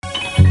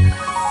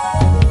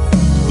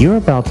You're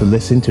about to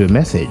listen to a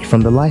message from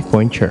the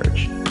LifePoint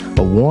Church,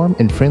 a warm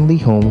and friendly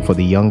home for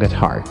the young at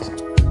heart.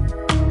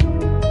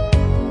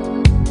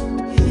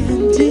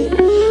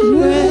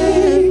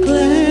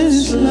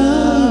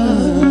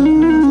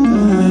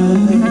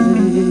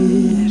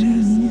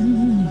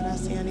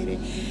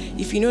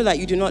 If you know that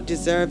you do not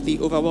deserve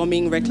the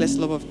overwhelming, reckless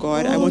love of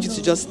God, I want you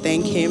to just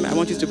thank Him. I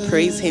want you to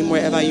praise Him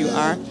wherever you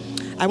are.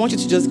 I want you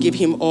to just give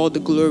Him all the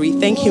glory.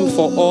 Thank Him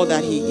for all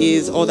that He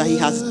is, all that He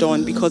has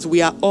done, because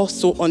we are all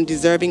so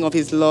undeserving of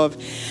His love.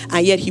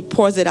 And yet He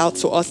pours it out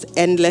to us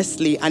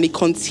endlessly, and it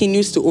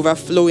continues to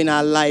overflow in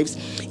our lives.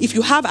 If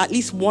you have at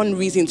least one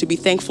reason to be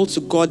thankful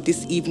to God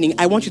this evening,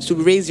 I want you to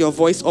raise your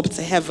voice up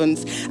to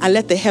heavens and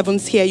let the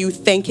heavens hear you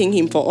thanking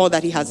Him for all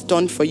that He has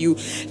done for you.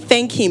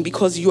 Thank Him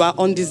because you are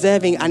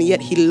undeserving, and yet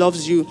He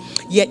loves you,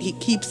 yet He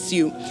keeps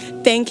you.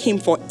 Thank Him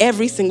for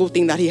every single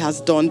thing that He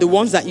has done, the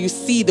ones that you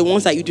see, the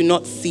ones that you do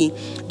not see,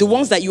 the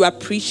ones that you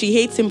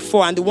appreciate Him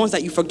for, and the ones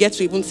that you forget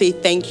to even say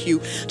thank you.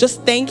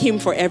 Just thank Him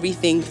for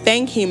everything.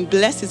 Thank Him.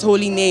 Bless His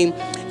holy name.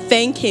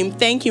 Thank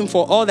Him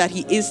for all that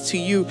He is to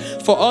you,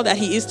 for all that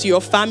He is to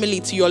your family,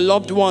 to your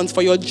loved ones,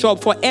 for your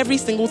job, for every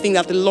single thing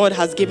that the Lord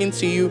has given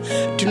to you.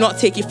 Do not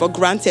take it for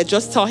granted.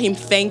 Just tell Him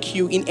thank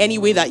you in any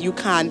way that you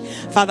can.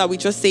 Father, we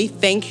just say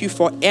thank you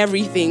for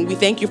everything. We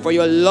thank you for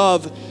your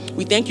love.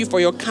 We thank you for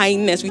your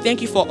kindness. We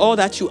thank you for all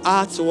that you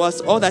are to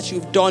us, all that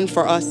you've done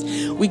for us.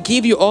 We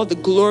give you all the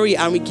glory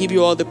and we give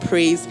you all the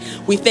praise.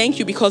 We thank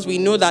you because we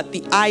know that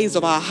the eyes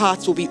of our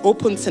hearts will be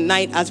open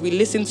tonight as we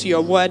listen to your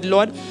word,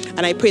 Lord.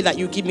 And I pray that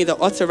you give me the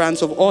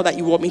utterance of all that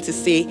you want me to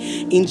say.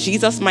 In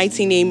Jesus'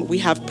 mighty name, we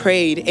have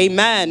prayed.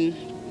 Amen.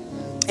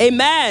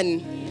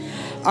 Amen.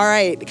 All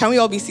right. Can we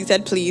all be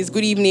seated, please?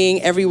 Good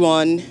evening,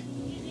 everyone.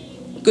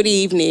 Good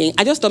evening.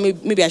 I just thought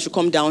maybe I should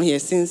come down here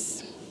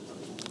since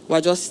we're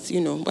just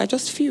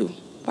few.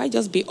 Why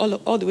just be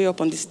all the way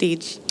up on the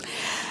stage?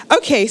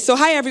 Okay, so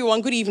hi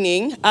everyone, good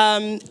evening.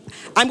 I'm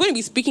going to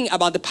be speaking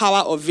about the power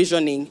of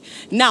visioning.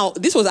 Now,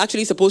 this was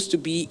actually supposed to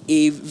be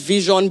a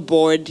vision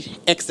board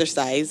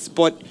exercise,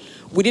 but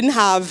we didn't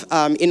have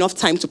enough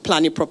time to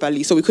plan it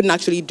properly, so we couldn't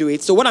actually do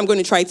it. So what I'm going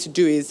to try to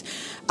do is,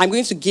 I'm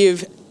going to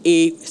give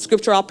a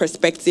scriptural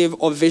perspective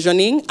of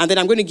visioning, and then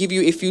I'm going to give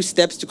you a few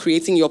steps to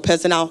creating your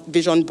personal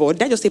vision board.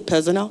 Did I just say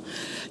personal?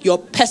 Your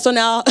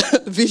personal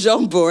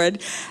vision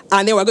board.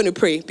 And then we're going to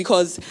pray,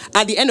 because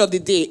at the end of the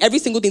day, every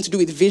single thing to do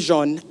with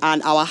vision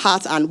and our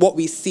heart and what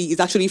we see is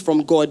actually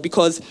from God.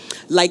 Because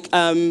like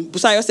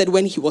Busayo said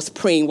when he was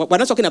praying, we're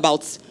not talking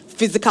about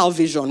physical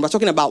vision. We're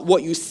talking about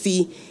what you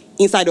see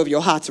inside of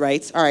your heart,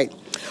 right? All right.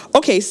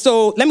 Okay,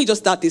 so let me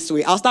just start this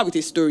way. I'll start with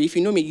a story. If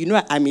you know me, you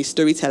know I'm a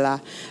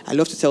storyteller. I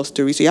love to tell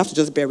stories, so you have to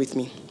just bear with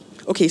me.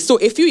 Okay, so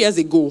a few years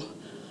ago,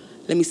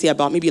 let me say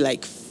about maybe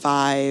like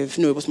 5.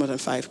 No, it was more than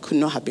 5. Could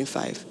not have been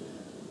 5.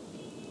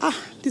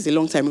 This is a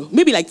long time ago.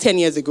 Maybe like 10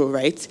 years ago,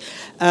 right?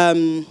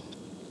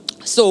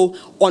 So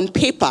on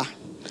paper,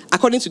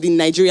 according to the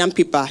Nigerian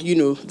paper, you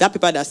know, that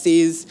paper that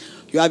says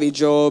you have a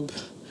job,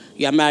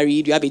 you are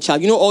married, you have a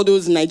child, you know, all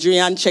those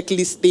Nigerian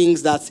checklist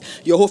things that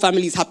your whole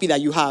family is happy that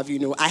you have, you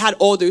know. I had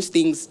all those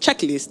things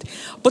checklist,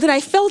 but then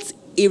I felt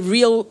a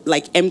real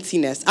like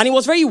emptiness, and it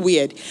was very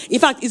weird. In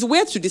fact, it's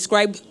weird to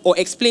describe or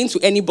explain to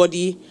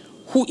anybody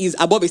who is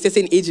above a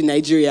certain age in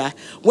Nigeria.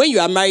 When you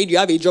are married, you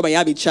have a job and you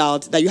have a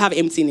child, that you have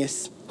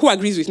emptiness. Who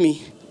agrees with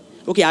me?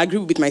 Okay, I agree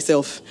with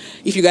myself,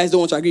 if you guys don't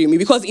want to agree with me.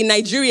 Because in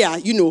Nigeria,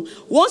 you know,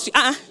 once you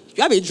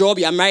have a job,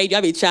 you are married, you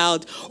have a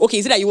child. Okay,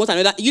 is it that you want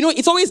another? You know,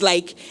 it's always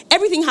like,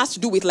 everything has to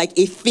do with like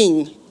a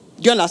thing. Do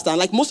you understand?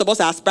 Like most of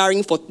us are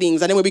aspiring for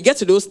things. And then when we get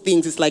to those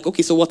things, it's like,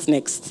 okay, so what's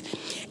next?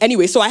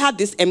 Anyway, so I had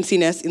this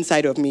emptiness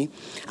inside of me.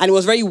 And it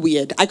was very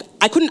weird.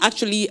 I couldn't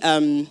actually,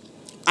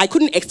 I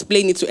couldn't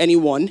explain it to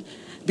anyone,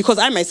 because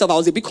I myself, I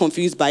was a bit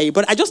confused by it.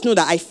 But I just know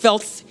that I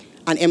felt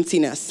an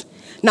emptiness.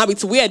 Now,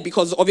 it's weird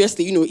because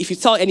obviously, you know, if you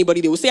tell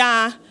anybody, they will say,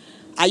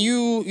 are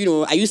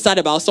you sad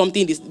about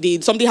something?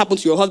 Did something happen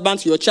to your husband,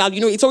 to your child? You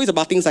know, it's always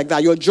about things like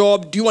that. Your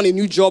job, do you want a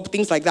new job?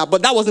 Things like that.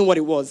 But that wasn't what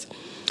it was.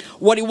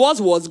 What it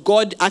was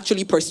God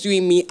actually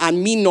pursuing me,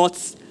 and me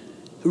not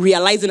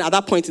realizing at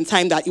that point in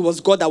time that it was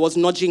God that was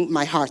nudging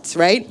my heart,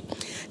 right?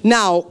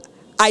 Now,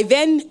 I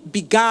then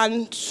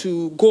began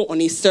to go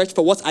on a search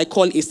for what I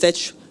call a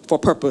search for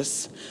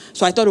purpose.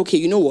 So I thought, okay,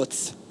 you know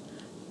what?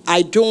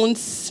 I don't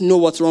know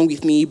what's wrong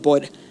with me,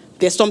 but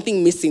there's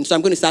something missing, so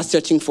I'm going to start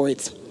searching for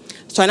it.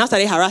 So I now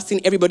started harassing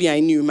everybody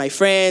I knew, my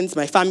friends,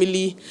 my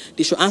family.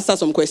 They should answer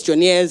some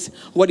questionnaires,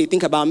 what they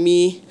think about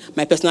me,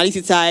 my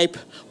personality type,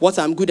 what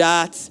I'm good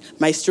at,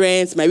 my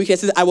strengths, my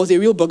weaknesses. I was a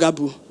real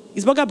bugaboo.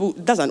 Is bugaboo,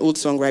 that's an old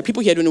song, right?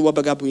 People here don't know what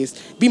bugaboo is.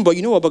 Bimbo,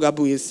 you know what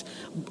bugaboo is.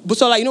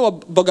 Busola, you know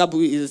what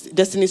bugaboo is.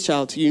 Destiny's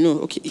Child, you know.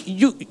 Okay,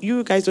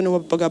 you guys don't know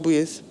what bugaboo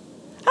is.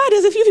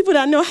 There's a few people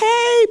that know.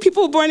 Hey,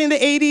 people born in the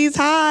 80s,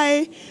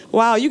 hi.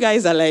 Wow, you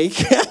guys are like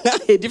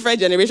a different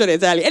generation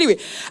entirely. Anyway,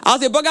 I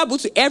was a bugaboo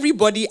to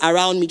everybody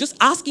around me, just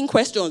asking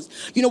questions.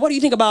 You know, what do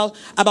you think about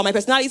my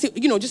personality?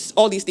 You know, just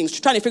all these things,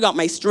 trying to figure out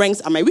my strengths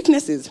and my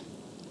weaknesses.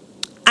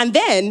 And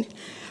then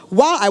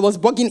while I was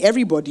bugging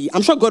everybody,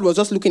 I'm sure God was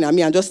just looking at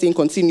me and just saying,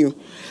 continue.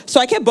 So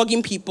I kept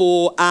bugging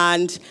people,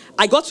 and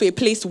I got to a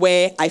place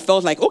where I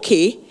felt like,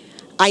 okay,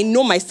 I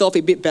know myself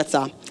a bit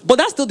better. But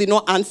that still did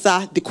not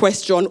answer the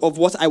question of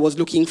what I was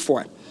looking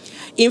for.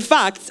 In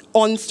fact,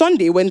 on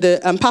Sunday, when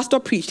the pastor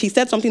preached, he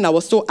said something that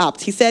was so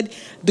apt. He said,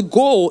 the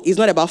goal is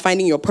not about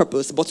finding your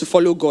purpose, but to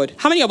follow God.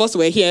 How many of us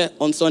were here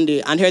on Sunday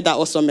and heard that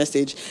awesome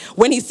message?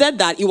 When he said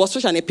that, it was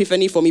such an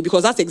epiphany for me,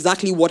 because that's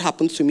exactly what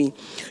happened to me.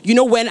 You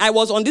know, when I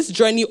was on this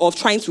journey of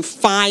trying to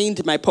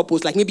find my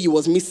purpose, like maybe it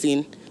was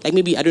missing, like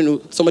maybe, I don't know,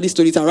 somebody's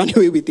stories and ran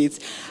away with it,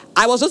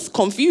 I was just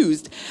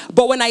confused.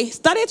 But when I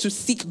started to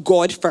seek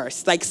God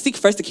first, like seek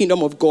first the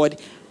kingdom of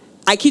God,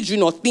 I kid you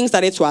not, things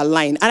started to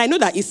align. And I know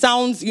that it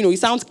sounds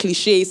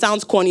cliche, it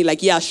sounds corny,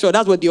 like, yeah, sure,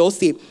 that's what they all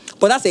say.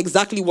 But that's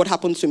exactly what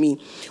happened to me.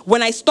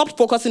 When I stopped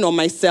focusing on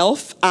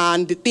myself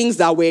and the things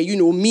that were,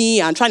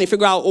 me, and trying to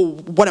figure out,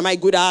 what am I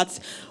good at?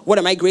 What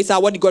am I great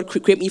at? What did God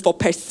create me for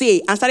per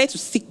se? And started to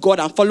seek God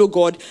and follow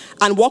God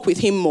and walk with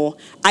him more,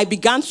 I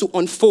began to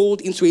unfold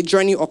into a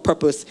journey of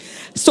purpose.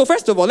 So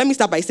first of all, let me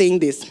start by saying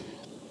this.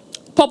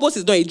 Purpose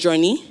is not a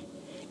journey.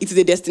 It is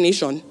a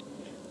destination.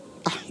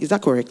 Is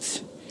that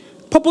correct?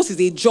 Purpose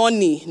is a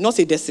journey, not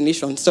a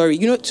destination. Sorry.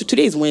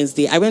 Today is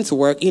Wednesday. I went to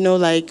work.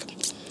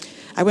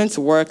 I went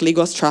to work,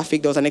 Lagos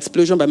traffic. There was an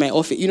explosion by my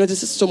office.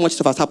 This is so much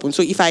stuff has happened.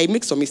 So if I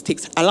make some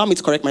mistakes, allow me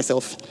to correct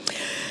myself.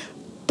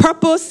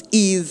 Purpose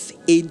is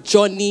a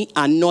journey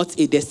and not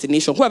a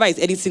destination. Whoever is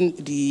editing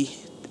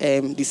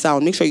the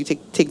sound, make sure you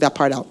take that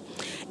part out.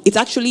 It's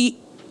actually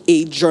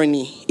a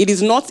journey. It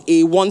is not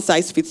a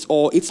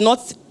one-size-fits-all. It's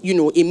not,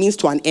 a means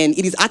to an end.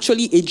 It is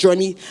actually a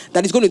journey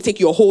that is going to take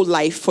your whole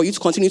life for you to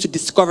continue to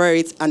discover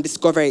it and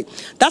discover it.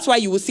 That's why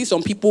you will see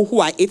some people who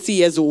are 80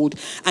 years old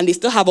and they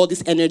still have all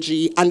this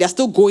energy and they're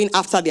still going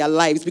after their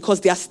lives because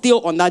they are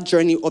still on that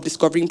journey of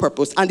discovering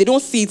purpose. And they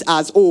don't see it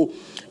as,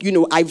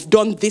 I've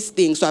done this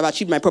thing, so I've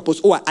achieved my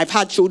purpose. I've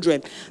had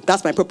children,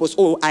 that's my purpose.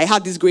 I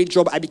had this great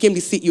job, I became the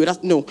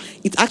CEO. No,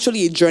 it's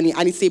actually a journey,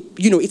 and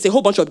it's a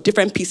whole bunch of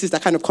different pieces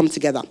that kind of come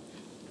together.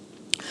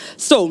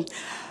 So,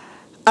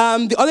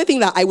 the other thing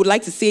that I would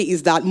like to say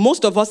is that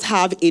most of us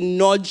have a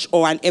nudge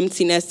or an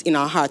emptiness in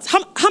our hearts. How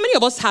many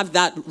of us have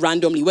that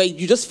randomly, where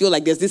you just feel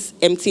like there's this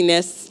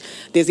emptiness,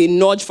 there's a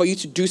nudge for you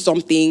to do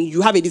something,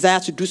 you have a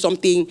desire to do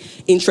something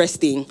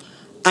interesting,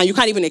 and you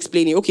can't even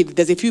explain it? Okay,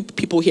 there's a few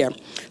people here.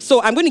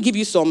 So I'm going to give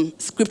you some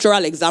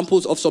scriptural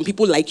examples of some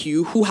people like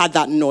you who had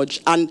that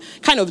nudge and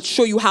kind of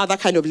show you how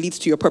that kind of leads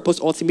to your purpose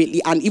ultimately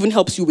and even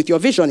helps you with your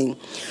visioning.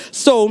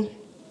 So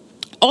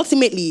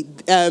ultimately,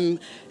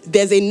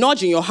 there's a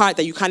nudge in your heart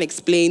that you can't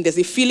explain. There's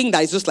a feeling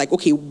that is just like,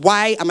 okay,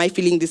 why am I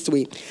feeling this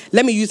way?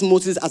 Let me use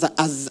Moses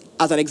as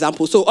an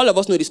example. So all of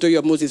us know the story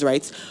of Moses,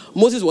 right?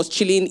 Moses was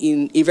chilling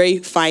in a very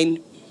fine,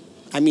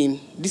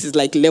 this is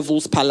like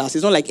Levels Palace.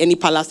 It's not like any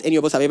palace any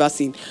of us have ever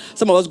seen.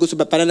 Some of us go to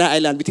Banana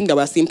Island, we think that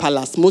we're seeing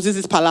palace.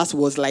 Moses' palace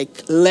was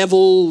like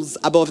levels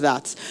above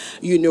that,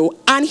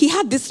 And he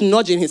had this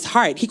nudge in his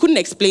heart. He couldn't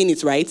explain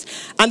it, right?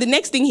 And the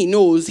next thing he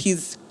knows,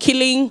 he's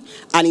killing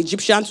an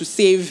Egyptian to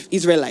save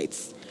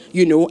Israelites,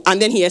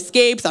 And then he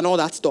escapes and all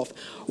that stuff.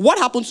 What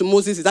happened to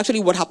Moses is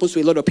actually what happens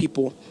to a lot of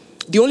people.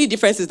 The only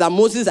difference is that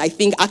Moses, I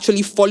think,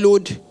 actually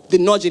followed the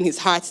nudge in his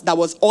heart that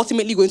was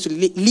ultimately going to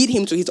lead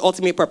him to his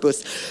ultimate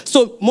purpose.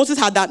 So Moses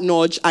had that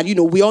nudge, and,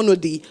 we all know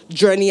the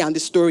journey and the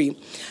story.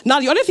 Now,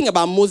 the other thing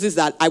about Moses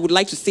that I would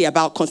like to say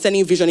about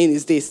concerning visioning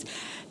is this.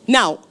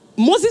 Now,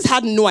 Moses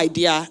had no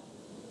idea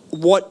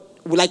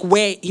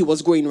where he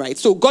was going, right?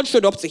 So God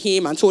showed up to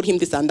him and told him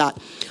this and that.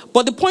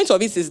 But the point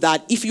of it is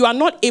that if you are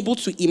not able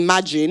to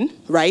imagine,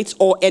 right,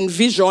 or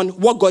envision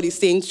what God is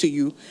saying to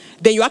you,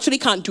 then you actually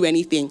can't do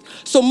anything.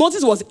 So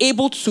Moses was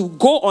able to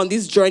go on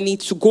this journey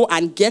to go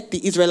and get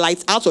the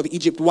Israelites out of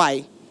Egypt.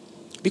 Why?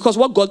 Because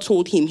what God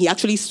told him, he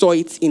actually saw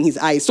it in his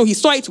eyes. So he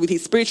saw it with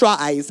his spiritual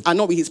eyes and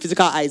not with his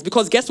physical eyes.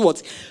 Because guess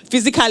what?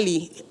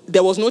 Physically,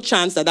 there was no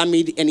chance that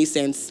made any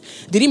sense.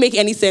 Did it make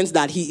any sense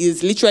that he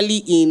is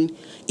literally in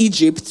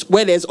Egypt,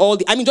 where there's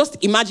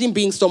just imagine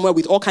being somewhere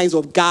with all kinds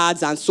of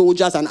guards and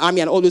soldiers and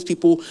army and all those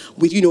people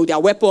with, their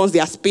weapons,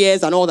 their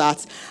spears and all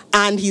that.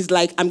 And he's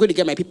like, I'm going to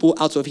get my people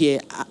out of here.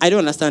 I don't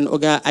understand,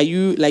 Oga. Are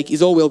you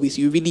is all well with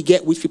you? Really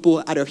get which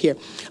people out of here?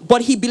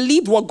 But he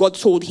believed what God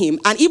told him.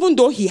 And even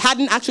though he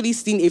hadn't actually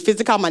seen a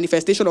physical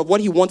manifestation of what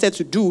he wanted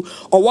to do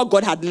or what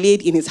God had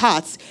laid in his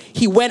heart,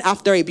 he went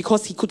after it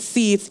because he could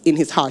see it in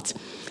his heart.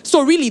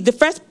 So really, the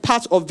first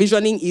part of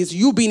visioning is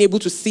you being able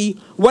to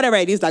see whatever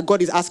it is that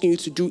God is asking you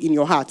to do in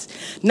your heart.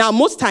 Now,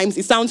 most times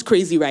it sounds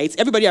crazy, right?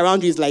 Everybody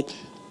around you is like,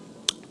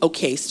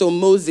 okay, so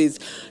Moses,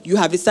 you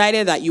have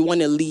decided that you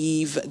want to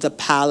leave the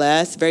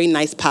palace, very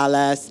nice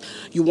palace.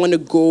 You want to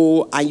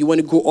go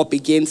up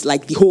against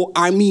the whole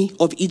army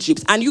of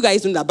Egypt. And you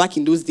guys know that back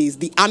in those days,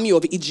 the army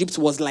of Egypt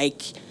was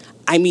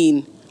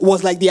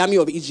was like the army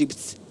of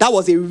Egypt. That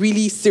was a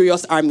really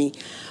serious army.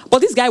 But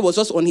this guy was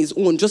just on his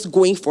own, just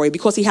going for it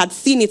because he had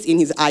seen it in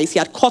his eyes. He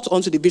had caught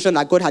onto the vision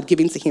that God had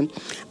given to him,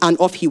 and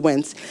off he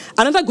went.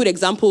 Another good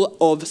example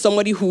of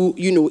somebody who,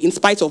 in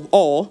spite of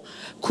all,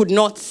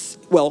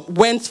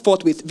 went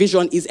forth with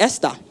vision is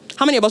Esther.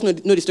 How many of us know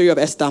the story of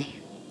Esther?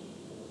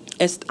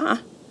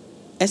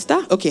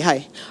 Esther? Okay,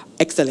 hi.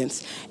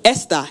 Excellent.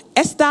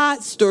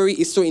 Esther's story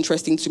is so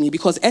interesting to me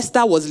because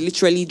Esther was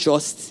literally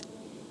just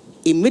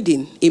a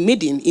maiden in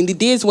the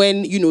days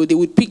when, they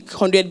would pick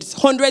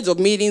hundreds of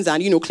maidens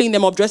and, clean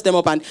them up, dress them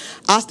up, and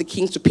ask the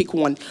king to pick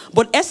one.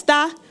 But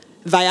Esther,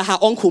 via her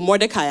uncle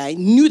Mordecai,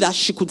 knew that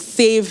she could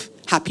save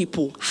her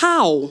people.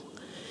 How?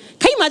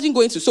 Can you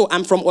imagine so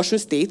I'm from Osun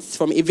State,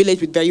 from a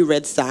village with very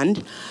red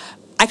sand.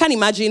 I can't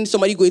imagine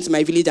somebody going to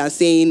my village and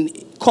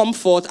saying, come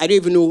forth, I don't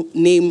even know,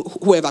 name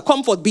whoever,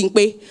 come forth,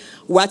 Binkwe,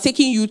 we're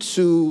taking you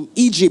to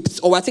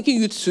Egypt, or we're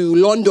taking you to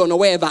London, or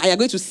wherever, and you're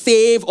going to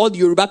save all the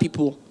Yoruba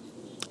people.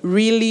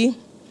 Really?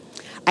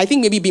 I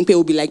think maybe Binkwe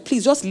will be like,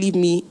 please just leave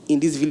me in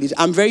this village.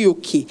 I'm very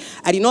okay.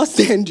 I did not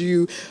send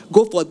you,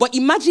 go forth. But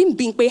imagine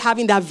Binkwe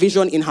having that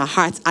vision in her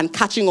heart and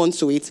catching on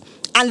to it,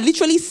 and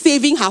literally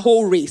saving her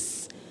whole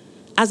race.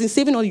 As in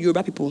saving all the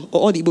Yoruba people,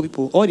 or all the Igbo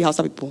people, all the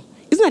Hausa people.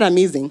 Isn't that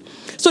amazing?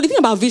 So the thing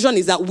about vision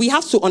is that we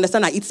have to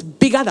understand that it's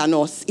bigger than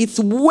us. It's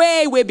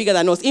way, way bigger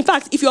than us. In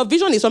fact, if your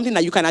vision is something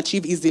that you can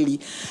achieve easily,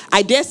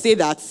 I dare say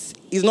that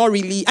it's not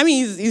really,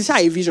 it's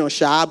a vision,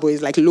 but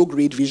it's like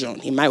low-grade vision,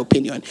 in my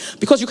opinion.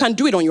 Because you can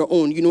do it on your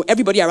own.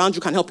 Everybody around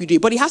you can help you do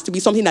it. But it has to be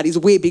something that is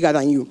way bigger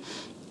than you.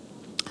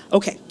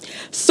 Okay.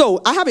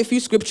 So I have a few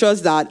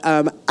scriptures that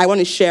I want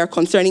to share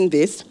concerning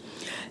this.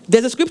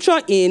 There's a scripture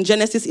in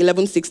Genesis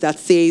 11:6 that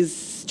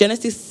says,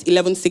 Genesis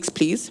 11:6,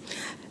 please.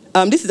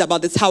 This is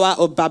about the Tower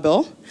of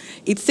Babel.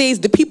 It says,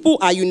 the people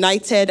are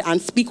united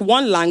and speak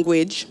one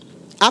language.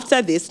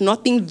 After this,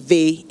 nothing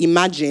they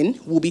imagine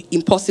will be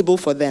impossible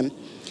for them.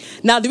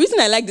 Now, the reason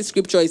I like this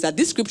scripture is that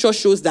this scripture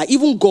shows that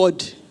even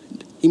God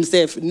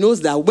himself knows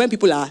that when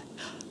people are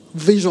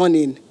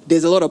visioning,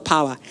 there's a lot of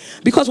power.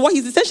 Because what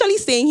he's essentially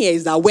saying here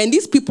is that when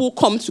these people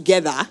come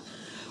together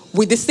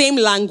with the same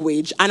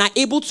language and are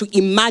able to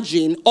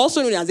imagine,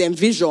 also known as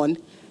envision,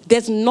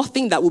 there's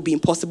nothing that will be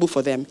impossible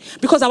for them.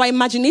 Because our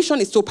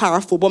imagination is so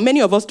powerful, but many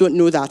of us don't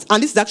know that.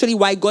 And this is actually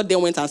why God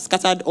then went and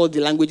scattered all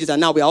the languages,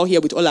 and now we're all here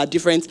with all our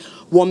different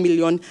 1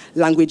 million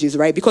languages,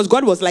 right? Because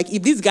God was like,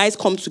 if these guys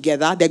come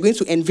together, they're going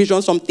to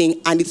envision something,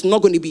 and it's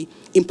not going to be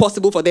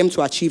impossible for them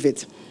to achieve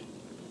it.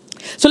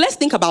 So let's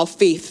think about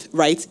faith,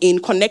 right, in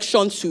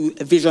connection to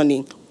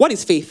visioning. What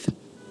is faith?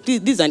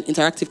 This is an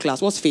interactive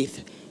class. What's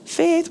faith?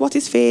 Faith, what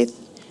is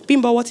faith?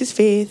 Bimbo, what is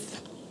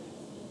faith?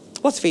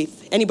 What's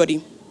faith?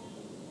 Anybody?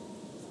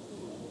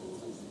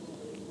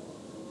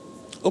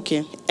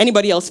 Okay.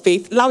 Anybody else?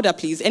 Faith? Louder,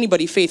 please.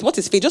 Anybody? Faith? What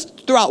is faith?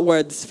 Just throw out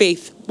words.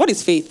 Faith. What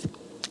is faith?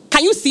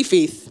 Can you see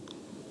faith?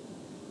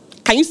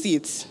 Can you see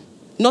it?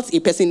 Not a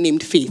person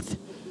named Faith.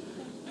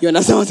 You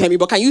understand what I mean?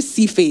 But can you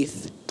see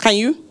faith? Can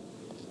you?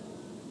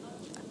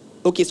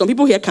 Okay, some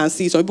people here can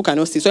see, some people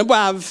cannot see. Some people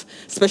have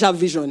special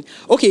vision.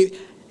 Okay,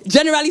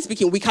 generally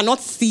speaking, we cannot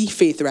see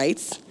faith,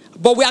 right?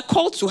 But we are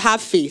called to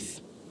have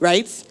faith,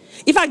 right?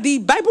 In fact, the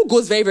Bible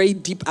goes very, very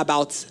deep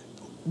about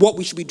what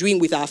we should be doing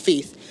with our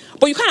faith.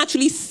 But you can't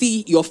actually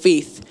see your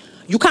faith.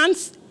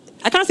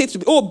 I can't say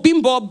to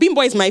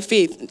Bimbo is my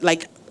faith.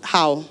 Like,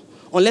 how?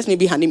 Unless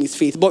maybe her name is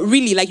Faith. But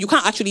really, like, you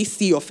can't actually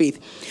see your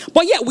faith.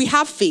 But yet, we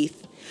have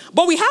faith.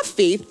 But we have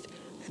faith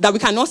that we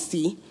cannot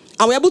see,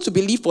 and we're able to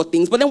believe for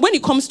things. But then when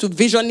it comes to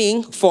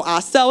visioning for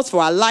ourselves,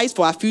 for our lives,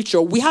 for our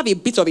future, we have a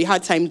bit of a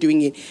hard time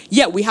doing it.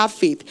 Yet, we have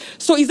faith.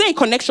 So is there a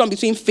connection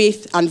between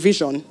faith and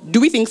vision?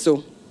 Do we think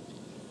so?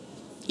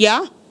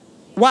 Yeah?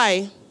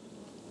 Why?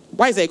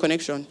 Why is there a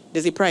connection?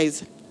 There's a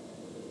prize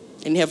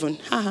in heaven.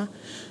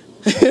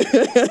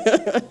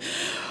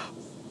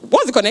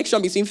 What's the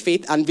connection between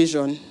faith and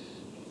vision?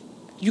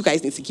 You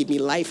guys need to give me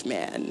life,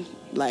 man.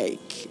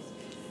 Like,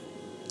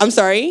 I'm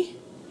sorry?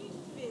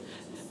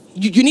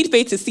 You need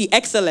faith to see.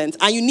 Excellent.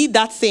 And you need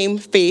that same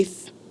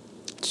faith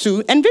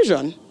to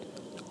envision.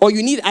 Or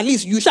you need, at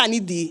least, you shall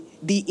need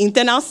the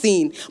internal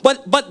seeing.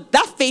 But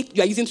that faith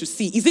you are using to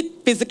see, is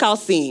it physical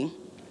seeing?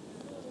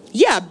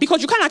 Yeah,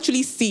 because you can't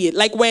actually see it.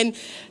 Like when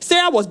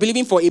Sarah was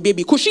believing for a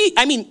baby, could she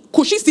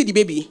see the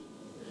baby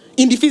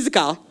in the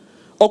physical?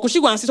 Or could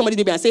she go and see somebody's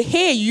baby and say,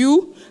 hey,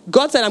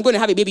 God said I'm going to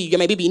have a baby, you're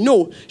my baby?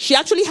 No, she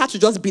actually had to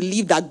just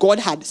believe that God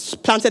had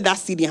planted that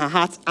seed in her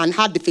heart and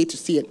had the faith to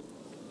see it.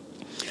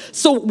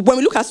 So when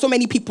we look at so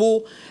many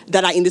people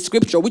that are in the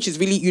scripture, which is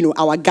really,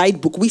 our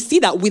guidebook, we see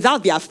that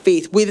without their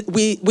faith,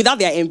 without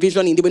their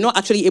envisioning, they were not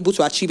actually able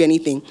to achieve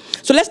anything.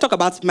 So let's talk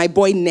about my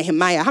boy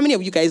Nehemiah. How many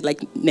of you guys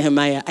like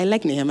Nehemiah? I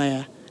like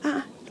Nehemiah.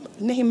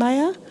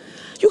 Nehemiah?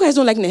 You guys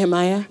don't like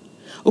Nehemiah?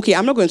 Okay,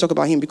 I'm not going to talk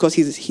about him because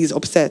he's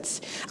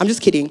upset. I'm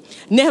just kidding.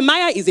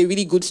 Nehemiah is a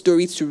really good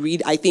story to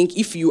read. I think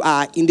if you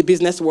are in the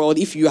business world,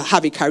 if you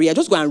have a career,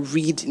 just go and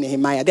read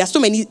Nehemiah. There are so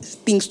many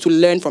things to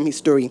learn from his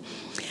story.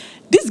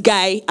 This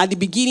guy, at the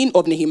beginning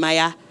of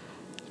Nehemiah,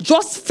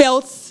 just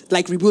felt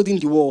like rebuilding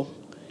the wall.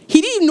 He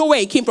didn't know where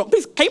it came from.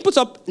 Please, can you put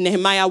up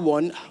Nehemiah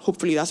 1?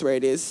 Hopefully that's where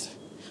it is,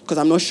 because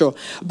I'm not sure.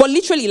 But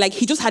literally, like,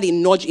 he just had a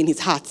nudge in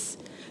his heart.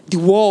 The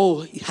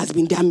wall has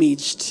been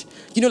damaged.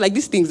 You know, like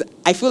these things,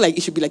 I feel like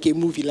it should be like a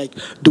movie, like,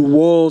 the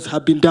walls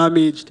have been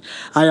damaged.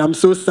 I am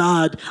so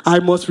sad. I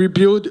must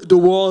rebuild the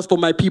walls for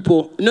my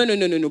people.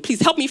 No.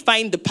 Please help me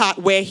find the part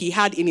where he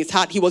had in his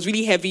heart, he was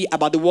really heavy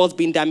about the walls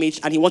being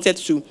damaged and he wanted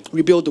to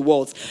rebuild the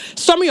walls.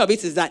 Summary of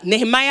it is that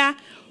Nehemiah,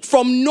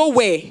 from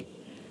nowhere,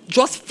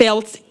 just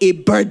felt a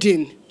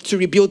burden to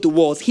rebuild the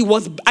walls. He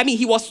was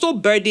so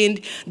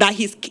burdened that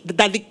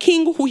the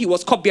king who he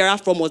was cupbearer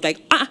from was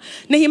like,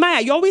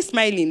 Nehemiah, you're always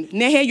smiling.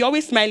 Nehe, you're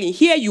always smiling.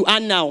 Here you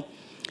are now.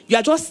 You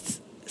are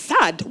just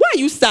sad. Why are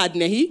you sad,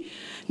 Nehi?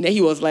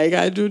 Nehi was like,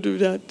 I do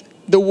that.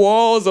 The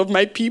walls of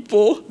my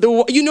people,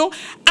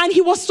 and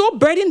he was so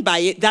burdened by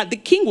it that the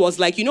king was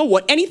like, you know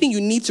what, anything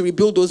you need to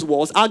rebuild those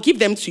walls, I'll give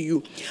them to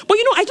you. But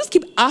I just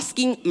keep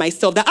asking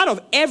myself that out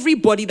of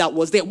everybody that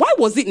was there, why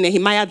was it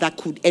Nehemiah that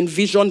could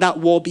envision that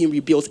wall being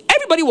rebuilt?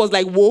 Everybody was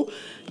like, whoa,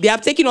 they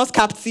have taken us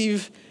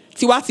captive.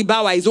 Tiwa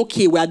Tibawa is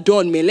okay, we're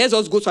done, man. Let's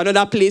just go to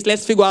another place.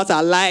 Let's figure out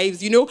our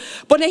lives,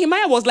 But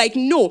Nehemiah was like,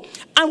 no.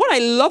 And what I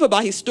love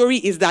about his story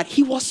is that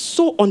he was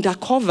so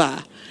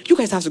undercover. You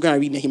guys have to go and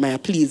read Nehemiah,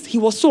 please. He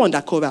was so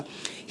undercover.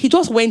 He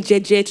just went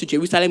jeje to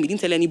Jerusalem. He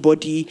didn't tell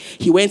anybody.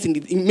 He went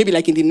maybe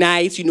like in the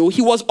night,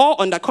 He was all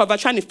undercover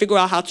trying to figure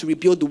out how to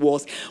rebuild the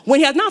walls.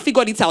 When he had now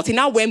figured it out, he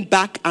now went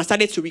back and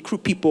started to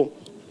recruit people.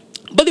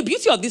 But the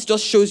beauty of this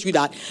just shows you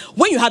that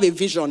when you have a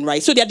vision,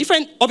 right? So there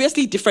are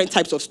obviously different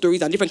types of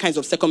stories and different kinds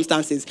of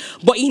circumstances.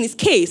 But in his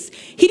case,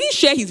 he didn't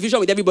share his vision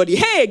with everybody.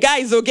 Hey,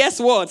 guys,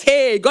 guess what?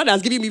 Hey, God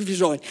has given me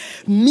vision.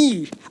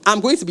 Me, I'm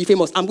going to be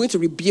famous. I'm going to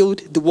rebuild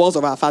the walls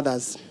of our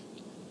fathers.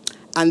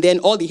 And then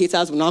all the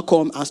haters will now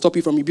come and stop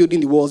you from rebuilding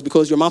the walls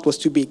because your mouth was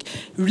too big.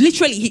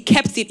 Literally, he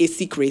kept it a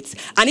secret.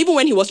 And even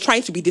when he was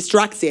trying to be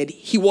distracted,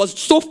 he was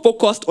so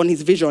focused on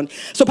his vision.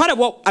 So part of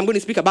what I'm going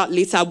to speak about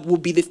later will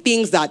be the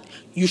things that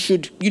you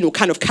should,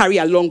 kind of carry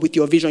along with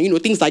your vision.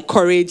 Things like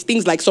courage,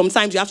 things like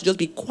sometimes you have to just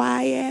be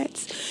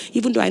quiet.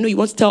 Even though I know you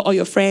want to tell all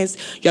your friends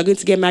you're going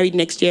to get married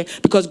next year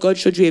because God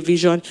showed you a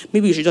vision,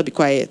 maybe you should just be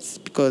quiet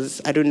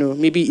because, I don't know,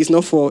 maybe it's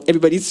not for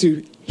everybody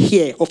to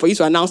hear or for you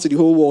to announce to the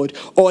whole world.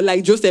 Or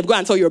like Joseph, go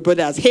and tell your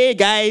brothers, hey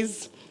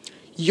guys,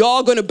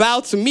 you're going to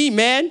bow to me,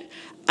 man.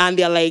 And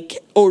they're like,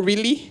 oh,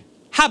 really?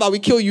 How about we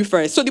kill you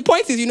first? So the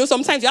point is,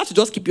 sometimes you have to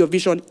just keep your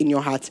vision in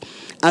your heart.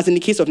 As in the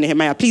case of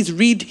Nehemiah, please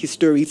read his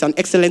story. It's an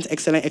excellent,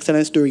 excellent,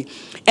 excellent story.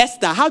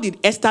 Esther, how did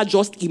Esther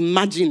just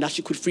imagine that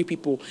she could free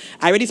people?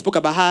 I already spoke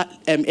about her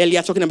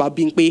earlier, talking about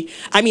Bingpe.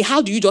 I mean,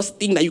 how do you just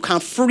think that you can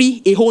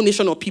free a whole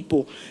nation of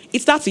people?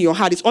 It starts in your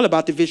heart. It's all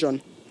about the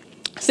vision.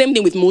 Same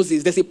thing with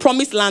Moses. There's a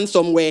promised land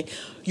somewhere.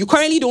 You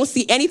currently don't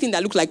see anything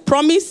that looks like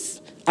promise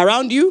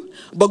around you,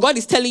 but God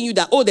is telling you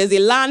that, there's a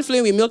land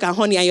flowing with milk and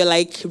honey, and you're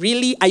like,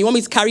 really? And you want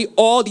me to carry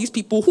all these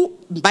people who,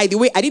 by the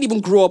way, I didn't even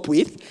grow up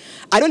with?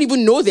 I don't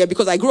even know them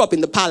because I grew up in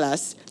the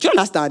palace. Do you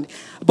understand?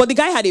 But the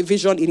guy had a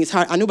vision in his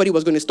heart and nobody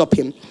was going to stop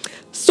him.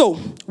 So,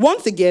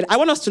 once again, I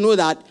want us to know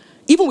that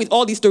even with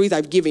all these stories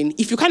I've given,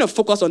 if you kind of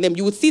focus on them,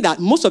 you would see that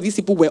most of these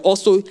people were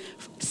also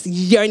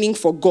yearning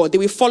for God. They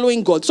were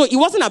following God. So it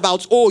wasn't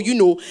about,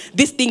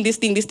 this thing.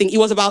 It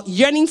was about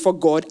yearning for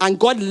God and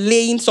God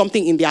laying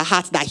something in their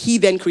hearts that he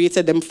then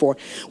created them for,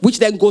 which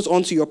then goes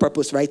on to your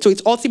purpose, right? So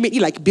it's ultimately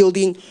like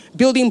building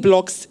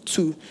blocks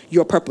to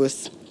your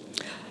purpose.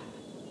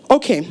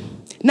 Okay.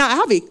 Now I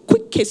have a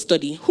quick case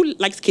study. Who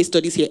likes case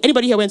studies here?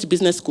 Anybody here went to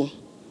business school?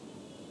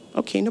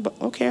 Okay, nobody.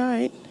 Okay, all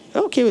right.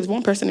 Okay, there's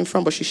one person in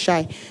front, but she's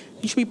shy.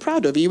 You should be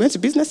proud of it. You went to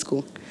business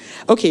school.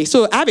 Okay,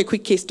 so I have a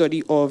quick case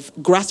study of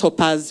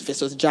grasshoppers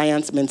versus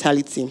giants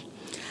mentality.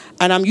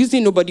 And I'm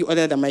using nobody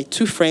other than my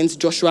two friends,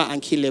 Joshua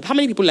and Caleb. How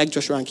many people like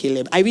Joshua and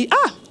Caleb?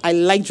 I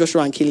like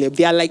Joshua and Caleb.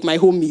 They are like my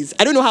homies.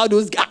 I don't know how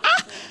those guys...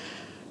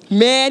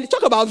 Man,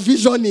 talk about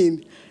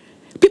visioning.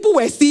 People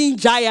were seeing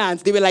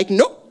giants. They were like,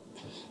 nope.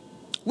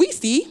 We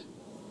see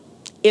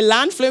a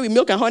land flowing with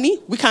milk and honey.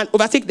 We can't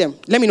overtake them.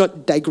 Let me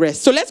not digress.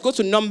 So let's go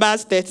to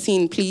Numbers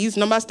 13, please.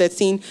 Numbers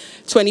 13,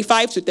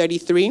 25 to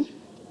 33.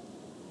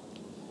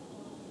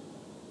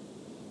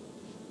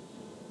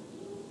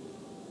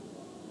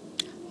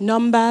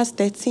 Numbers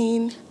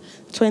 13,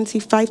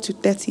 25 to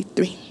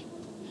 33.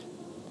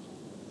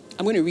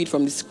 I'm going to read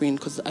from the screen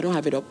because I don't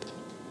have it up.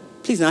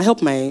 Please, now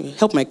help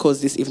my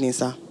cause this evening,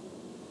 sir.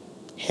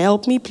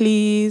 Help me,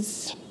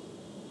 please.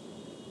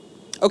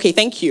 Okay,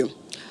 thank you.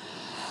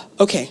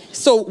 Okay,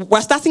 so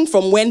we're starting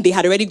from when they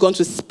had already gone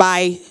to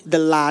spy the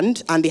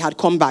land and they had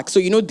come back. So,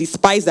 the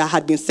spies that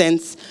had been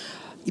sent,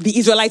 the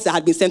Israelites that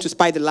had been sent to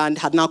spy the land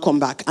had now come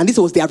back. And this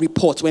was their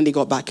report when they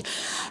got back.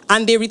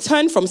 And they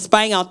returned from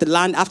spying out the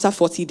land after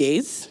 40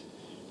 days.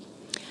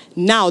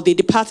 Now they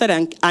departed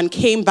and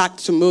came back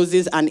to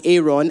Moses and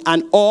Aaron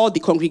and all the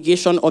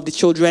congregation of the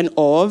children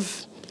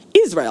of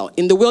Israel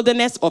in the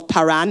wilderness of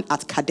Paran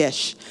at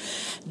Kadesh.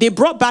 They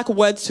brought back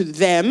word to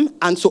them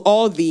and to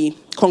all the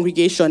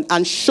congregation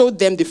and showed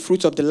them the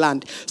fruit of the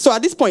land. So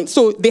at this point,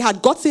 so they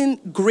had gotten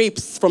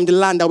grapes from the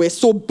land that were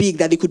so big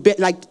that they could be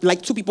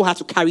like two people had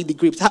to carry the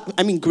grapes.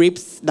 I mean,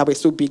 grapes that were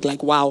so big,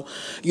 like wow,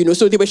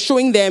 so they were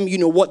showing them,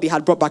 what they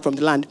had brought back from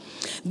the land.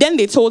 Then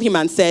they told him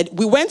and said,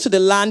 "We went to the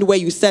land where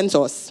you sent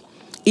us.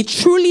 It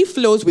truly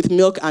flows with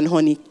milk and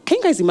honey." Can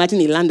you guys imagine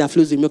a land that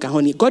flows with milk and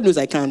honey? God knows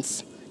I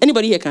can't.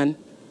 Anybody here can?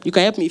 You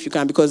can help me if you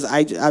can, because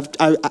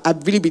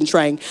I've really been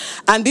trying.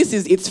 And this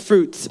is its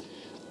fruit.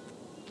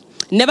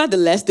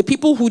 Nevertheless, the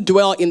people who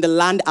dwell in the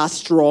land are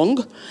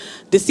strong.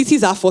 The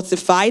cities are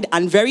fortified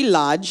and very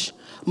large.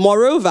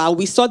 Moreover,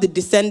 we saw the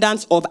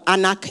descendants of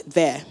Anak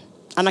there.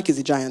 Anak is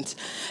a giant.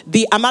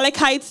 The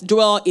Amalekites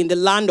dwell in the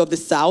land of the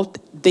south.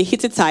 The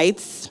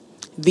Hittites,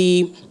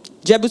 the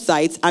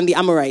Jebusites, and the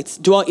Amorites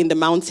dwell in the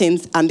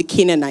mountains, and the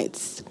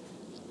Canaanites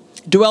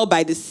dwell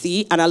by the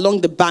sea and along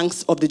the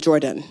banks of the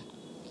Jordan.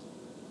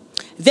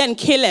 Then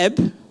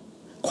Caleb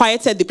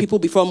quieted the people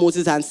before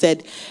Moses and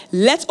said,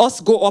 "Let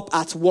us go up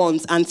at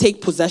once and take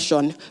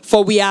possession,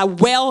 for we are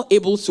well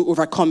able to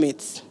overcome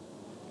it."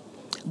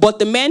 But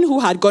the men who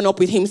had gone up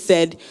with him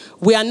said,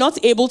 "We are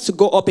not able to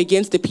go up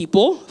against the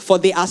people, for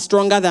they are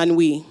stronger than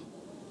we."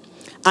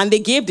 And they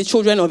gave the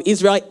children of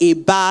Israel a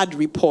bad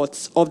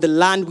report of the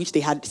land which they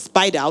had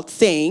spied out,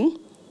 saying,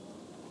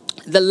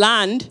 "The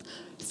land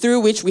through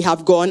which we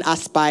have gone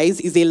as spies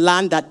is a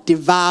land that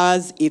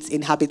devours its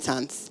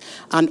inhabitants.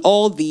 And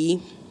all the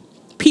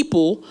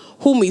people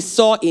whom we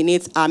saw in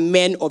it are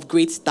men of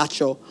great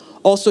stature,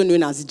 also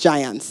known as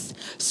giants."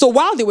 So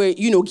while they were,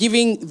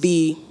 giving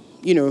the,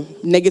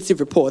 negative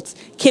reports,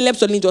 Caleb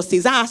suddenly just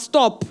says,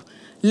 "Stop.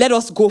 Let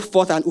us go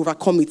forth and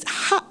overcome it."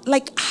 How?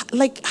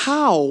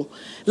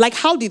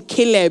 How did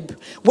Caleb,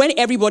 when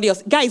everybody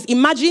else... Guys,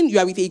 imagine you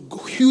are with a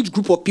huge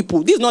group of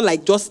people. This is not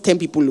like just 10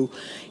 people.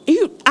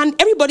 And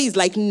everybody is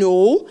like,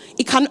 no,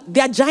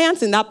 there are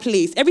giants in that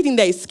place. Everything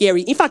there is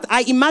scary. In fact,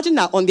 I imagine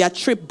that on their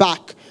trip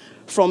back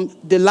from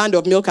the land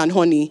of milk and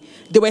honey,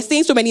 they were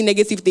saying so many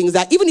negative things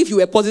that even if you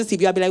were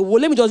positive, you'd be like, well,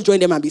 let me just join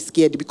them and be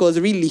scared, because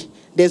really,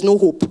 there's no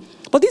hope.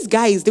 But these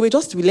guys, they were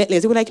just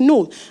relentless. They were like,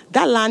 no,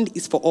 that land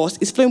is for us.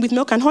 It's flowing with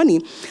milk and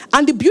honey.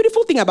 And the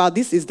beautiful thing about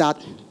this is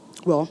that,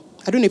 well,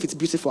 I don't know if it's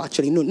beautiful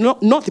actually. No,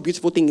 not the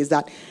beautiful thing is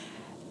that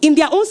in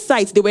their own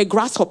sight, they were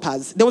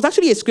grasshoppers. There was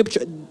actually a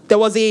scripture. There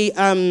was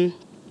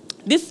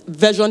this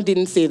version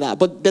didn't say that,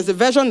 but there's a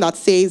version that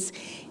says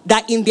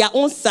that in their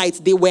own sight,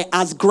 they were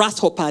as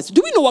grasshoppers.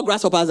 Do we know what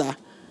grasshoppers are?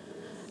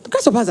 The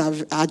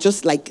grasshoppers are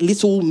just like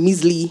little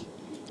measly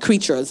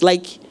creatures.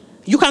 Like,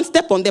 you can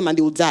step on them and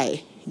they will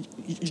die.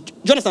 Do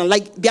you understand?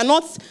 Like, they are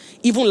not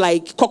even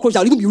like cockroaches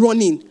that will even be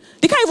running.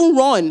 They can't even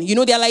run.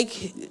 They're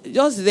like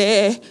just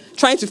there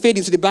trying to fade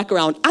into the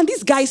background. And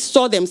these guys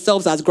saw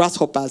themselves as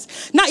grasshoppers.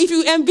 Now, if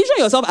you envision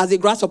yourself as a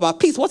grasshopper,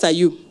 please, what are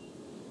you?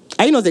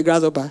 Are you not a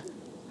grasshopper?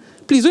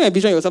 Please don't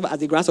envision yourself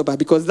as a grasshopper,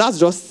 because that's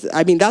just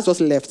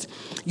left,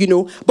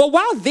 But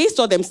while they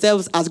saw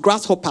themselves as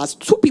grasshoppers,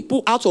 two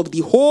people out of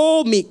the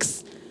whole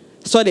mix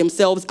saw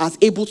themselves as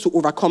able to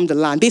overcome the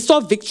land. They saw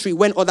victory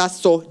when others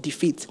saw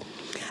defeat.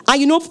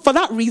 And for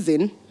that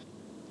reason,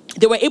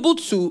 they were able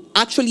to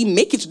actually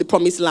make it to the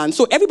promised land.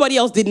 So everybody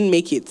else didn't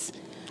make it,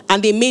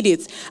 and they made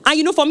it.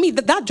 And for me,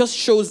 that just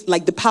shows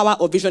like the power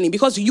of visioning,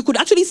 because you could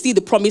actually see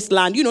the promised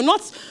land,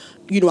 not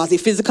as a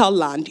physical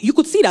land. You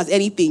could see it as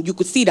anything. You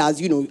could see it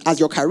as, as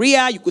your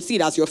career. You could see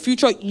it as your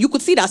future. You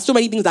could see it as so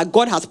many things that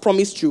God has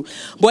promised you.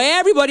 But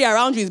everybody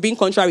around you is being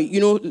contrary.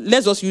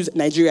 Let's just use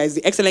Nigeria as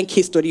the excellent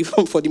case study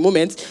for the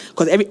moment,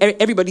 because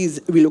everybody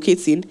is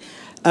relocating.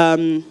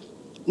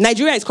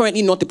 Nigeria is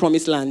currently not the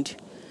promised land.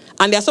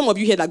 And there are some of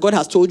you here that God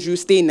has told you,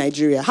 stay in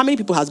Nigeria. How many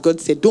people has God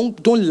said,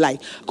 don't lie,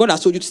 God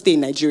has told you to stay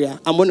in Nigeria?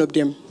 I'm one of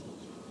them.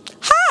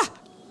 Ha!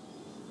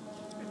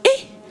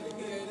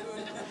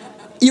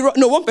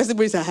 No, one person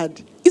raised her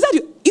hand. Is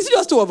it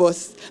just two of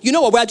us? You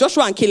know what? We're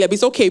Joshua and Caleb.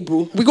 It's okay,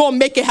 bro. We're going to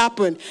make it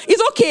happen.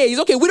 It's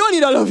okay. We don't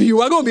need all of you.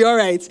 We're going to be all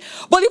right.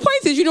 But the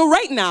point is,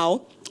 right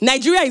now,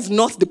 Nigeria is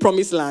not the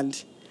promised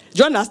land. Do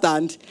you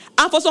understand?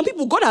 And for some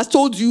people, God has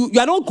told you, you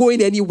are not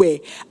going anywhere.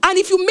 And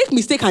if you make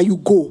mistake and you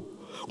go,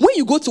 when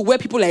you go to where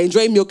people are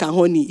enjoying milk and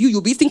honey,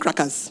 you'll be eating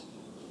crackers.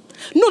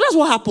 No, that's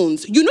what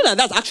happens. You know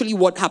that's actually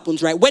what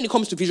happens, right? When it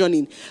comes to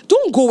visioning,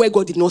 don't go where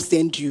God did not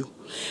send you.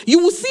 You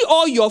will see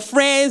all your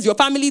friends, your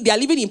family, they are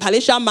living in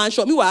palatial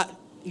mansion. Meanwhile,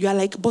 you are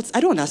like, but I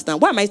don't understand.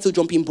 Why am I still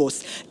jumping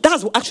bus?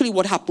 That's actually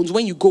what happens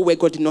when you go where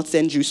God did not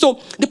send you. So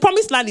the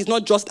promised land is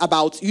not just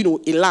about,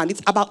 a land.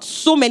 It's about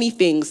so many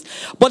things.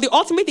 But the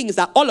ultimate thing is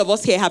that all of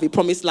us here have a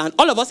promised land.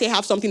 All of us here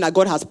have something that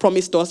God has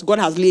promised us, God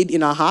has laid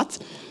in our heart.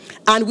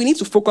 And we need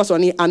to focus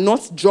on it and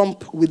not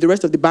jump with the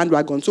rest of the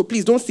bandwagon. So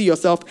please don't see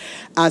yourself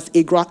as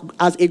a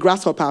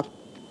grasshopper,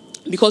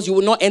 because you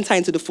will not enter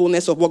into the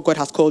fullness of what God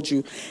has called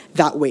you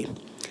that way.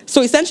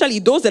 So essentially,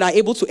 those that are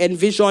able to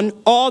envision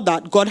all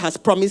that God has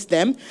promised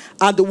them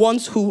are the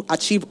ones who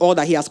achieve all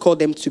that he has called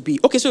them to be.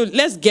 Okay, so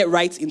let's get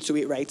right into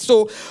it, right?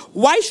 So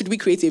why should we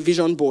create a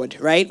vision board,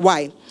 right?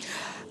 Why?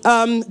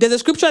 There's a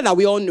scripture that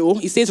we all know.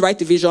 It says, write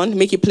the vision,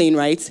 make it plain,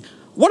 right?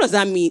 What does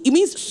that mean? It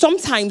means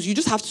sometimes you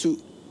just have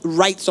to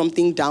write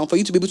something down for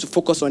you to be able to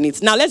focus on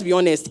it. Now, let's be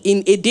honest.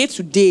 In a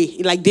day-to-day,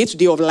 like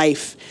day-to-day of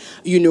life,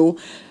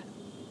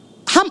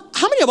 how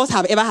many of us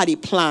have ever had a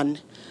plan,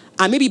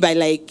 and maybe by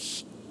like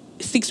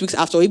 6 weeks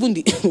after, or even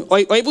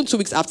 2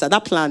 weeks after,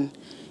 that plan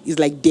is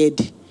like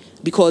dead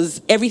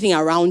because everything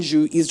around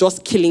you is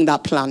just killing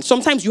that plan.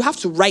 Sometimes you have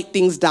to write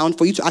things down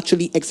for you to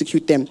actually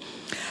execute them.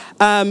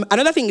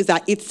 Another thing is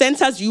that it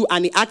centers you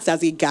and it acts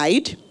as a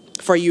guide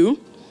for you.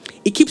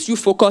 It keeps you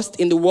focused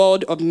in the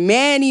world of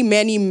many,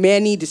 many,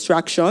 many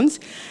distractions.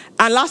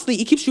 And lastly,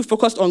 it keeps you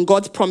focused on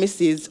God's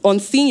promises, on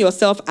seeing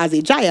yourself as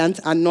a giant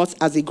and not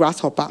as a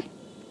grasshopper.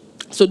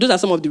 So those are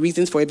some of the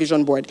reasons for a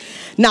vision board.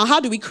 Now, how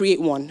do we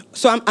create one?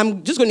 So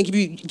I'm just going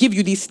to give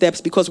you these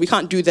steps because we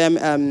can't do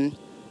them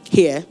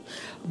here.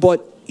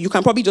 But you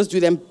can probably just do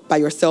them by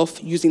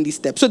yourself using these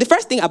steps. So the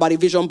first thing about a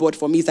vision board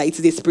for me is that it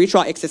is a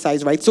spiritual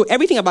exercise, right? So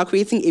everything about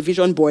creating a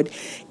vision board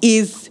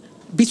is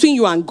between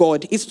you and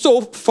God.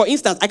 So, for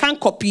instance, I can't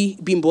copy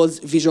Bimbo's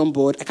vision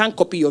board. I can't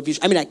copy your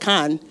vision. I mean, I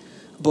can,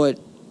 but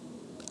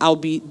I'll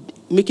be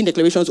making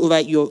declarations over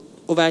your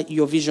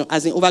vision,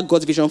 as in over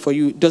God's vision for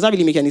you. Does that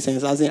really make any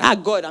sense? As in,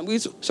 God, I'm going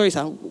to... Sorry,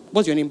 sir.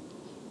 What's your name?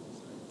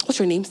 What's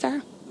your name,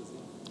 sir?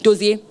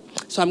 Dozier.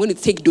 So I'm going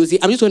to take Dozier.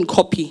 I'm just going to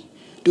copy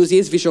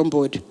Dozier's vision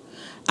board.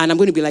 And I'm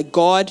going to be like,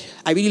 God,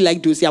 I really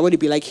like Dozier. I want to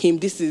be like him.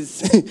 This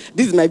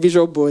is my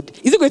vision board.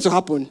 Is it going to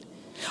happen?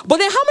 But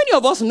then how many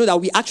of us know that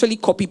we actually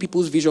copy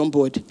people's vision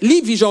board?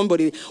 Leave vision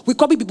board. We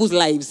copy people's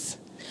lives.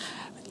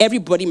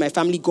 Everybody in my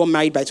family got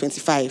married by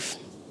 25.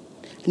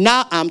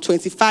 Now I'm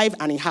 25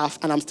 and a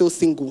half and I'm still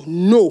single.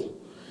 No.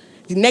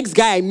 The next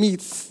guy I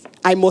meet,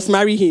 I must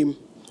marry him.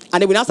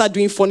 And then we now start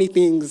doing funny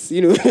things,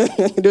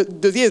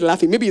 Dozier is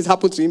laughing. Maybe it's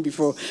happened to him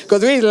before.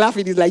 Because the way he's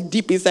laughing is like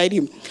deep inside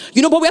him.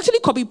 But we actually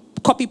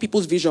copy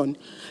people's vision.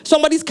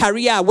 Somebody's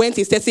career went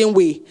a certain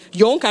way.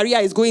 Your own career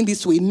is going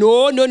this way.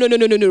 No.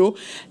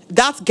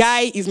 That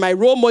guy is my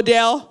role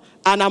model.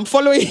 And I'm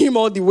following him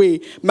all the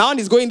way. My own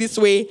is going this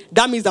way.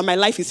 That means that my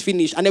life is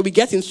finished. And then we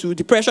get into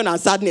depression and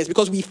sadness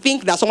because we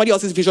think that somebody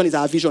else's vision is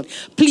our vision.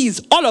 Please,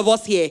 all of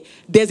us here,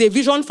 there's a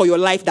vision for your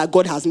life that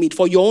God has made,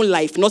 for your own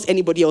life, not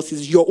anybody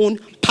else's, your own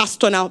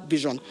personal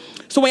vision.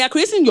 So when you're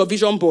creating your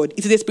vision board,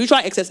 it is a spiritual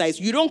exercise.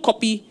 You don't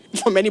copy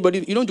from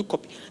anybody. You don't do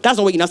copy. That's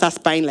not what you now start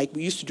spying like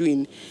we used to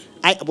do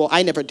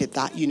I never did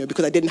that,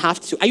 because I didn't have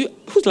to.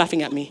 Who's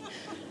laughing at me?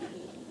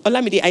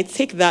 Olamide, I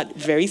take that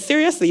very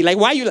seriously. Like,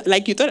 why you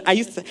thought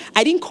I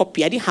didn't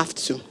copy, I didn't have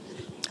to.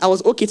 I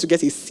was okay to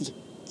get a C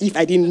if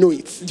I didn't know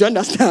it. Do you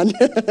understand?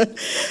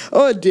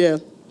 Oh dear.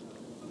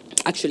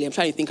 Actually, I'm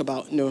trying to think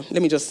about,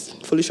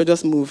 Felicia,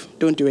 just move.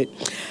 Don't do it.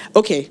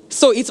 Okay,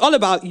 so it's all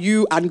about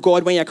you and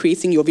God when you're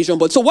creating your vision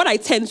board. So what I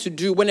tend to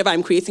do whenever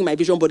I'm creating my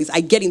vision board is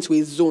I get into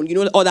a zone.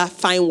 All that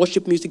fine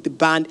worship music, the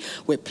band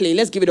we're playing.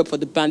 Let's give it up for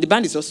the band. The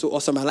band is also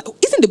awesome.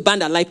 Isn't the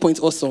band at Life Point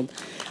awesome?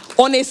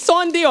 On a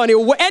Sunday,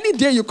 any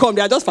day you come,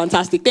 they are just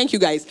fantastic. Thank you,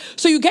 guys.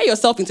 So you get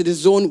yourself into the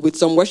zone with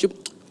some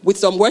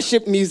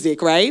worship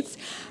music, right?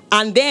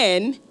 And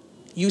then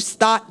you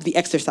start the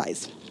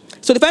exercise.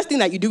 So the first thing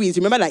that you do is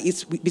remember that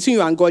it's between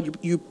you and God.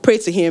 You pray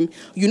to him.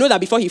 You know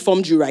that before he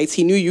formed you, right?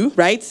 He knew you,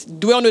 right?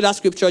 Do we all know that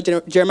scripture,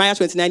 Jeremiah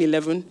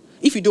 29:11?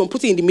 If you don't,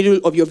 put it in the middle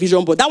of your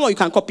vision board. That one you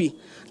can copy.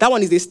 That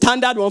one is a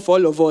standard one for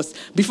all of us.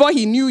 Before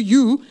he knew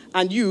you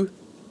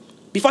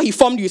before he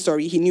formed you,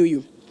 he knew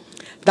you.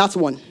 That's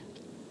one.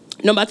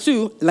 Number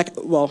two,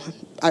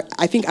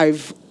 I think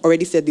I've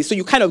already said this. So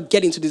you kind of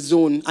get into the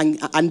zone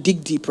and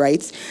dig deep,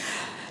 right?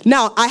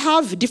 Now, I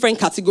have different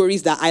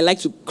categories that I like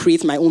to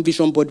create my own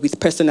vision board with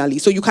personally.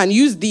 So you can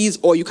use these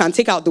or you can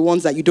take out the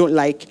ones that you don't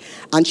like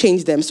and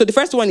change them. So the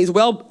first one is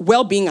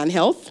well-being and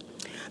health.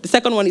 The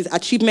second one is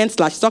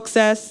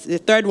achievement/success. The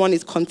third one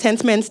is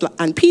contentment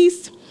and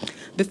peace.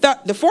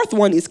 The fourth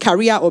one is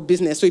career or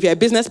business. So if you're a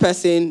business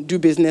person, do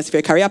business. If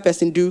you're a career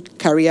person, do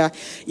career.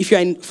 If you're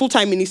in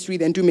full-time ministry,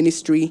 then do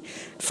ministry.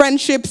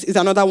 Friendships is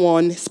another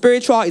one.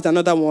 Spiritual is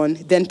another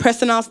one. Then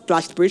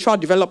personal/spiritual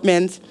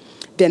development.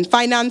 Then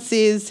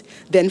finances.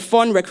 Then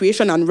fun,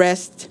 recreation, and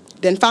rest.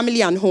 Then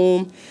family and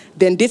home.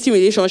 Then dating,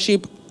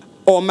 relationship,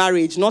 or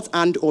marriage. Not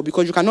and or,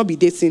 because you cannot be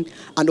dating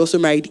and also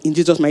married in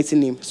Jesus' mighty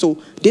name. So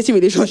dating,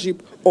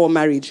 relationship, or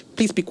marriage.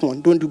 Please pick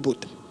one. Don't do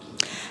both.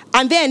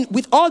 And then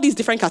with all these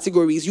different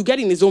categories, you get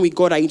in the zone with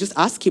God and you just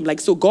ask him,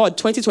 so God,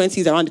 2020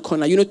 is around the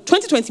corner.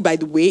 2020, by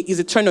the way, is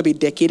a turn of a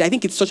decade. I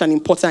think it's such an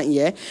important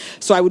year.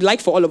 So I would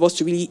like for all of us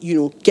to really,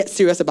 get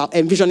serious about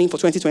envisioning for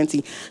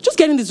 2020. Just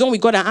get in the zone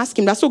with God and ask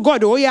him that. So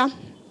God,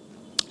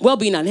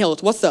 well-being and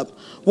health, what's up?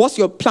 What's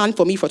your plan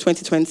for me for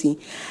 2020?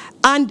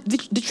 And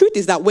the truth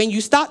is that when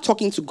you start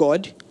talking to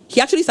God, he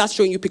actually starts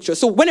showing you pictures.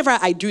 So whenever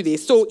I do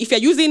this, so if you're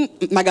using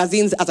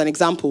magazines as an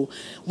example,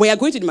 when you're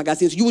going to the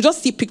magazines, you will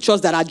just see pictures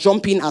that are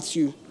jumping at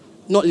you.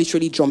 Not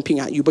literally jumping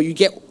at you, but you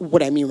get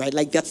what I mean, right?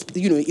 Like that's,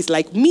 it's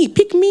like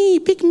pick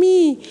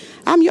me.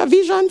 I'm your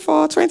vision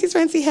for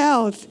 2020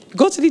 health.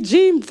 Go to the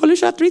gym,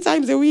 Felicia 3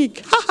 times a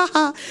week. Ha ha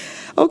ha.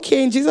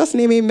 Okay, in Jesus'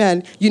 name,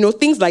 amen.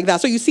 Things like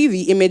that. So you see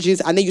the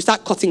images and then you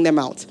start cutting them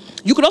out.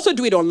 You could also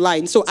do it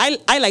online. So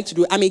I like to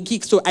do, I'm a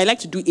geek, so I like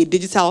to do a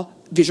digital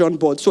vision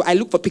board. So I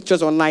look for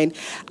pictures online,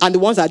 and the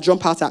ones that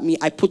jump out at me,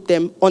 I put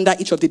them under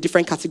each of the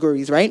different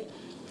categories, right?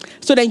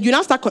 So then you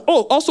now start,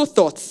 also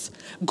thoughts.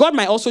 God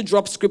might also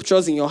drop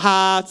scriptures in your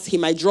heart. He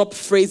might drop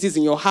phrases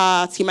in your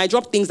heart. He might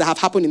drop things that have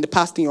happened in the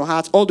past in your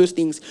heart. All those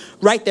things,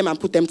 write them and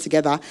put them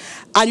together.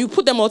 And you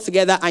put them all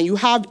together and you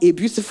have a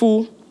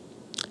beautiful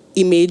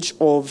image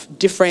of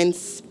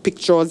different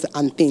pictures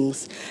and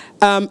things.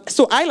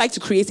 So I like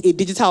to create a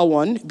digital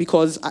one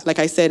because, like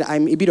I said,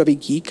 I'm a bit of a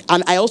geek.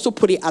 And I also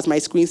put it as my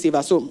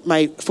screensaver. So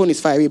my phone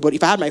is far away, but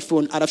if I had my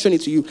phone, I'd have shown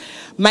it to you.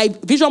 My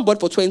vision board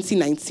for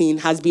 2019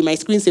 has been my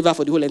screensaver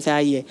for the whole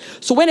entire year.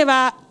 So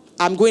whenever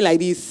I'm going like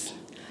this,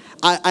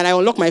 and I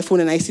unlock my phone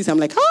and I see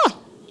something, I'm like,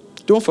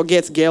 don't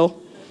forget, girl.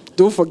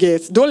 Don't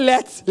forget. Don't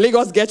let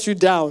Lagos get you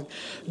down.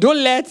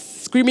 Don't let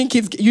screaming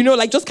kids,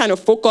 just kind of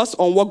focus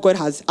on what God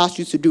has asked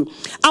you to do.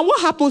 And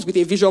what happens with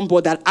a vision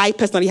board that I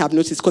personally have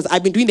noticed, because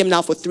I've been doing them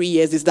now for 3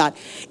 years, is that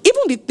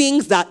even the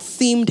things that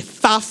seemed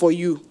far for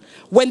you,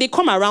 when they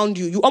come around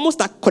you, you almost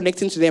start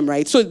connecting to them,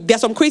 right? So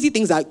there's some crazy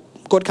things that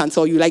God can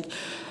tell you. Like,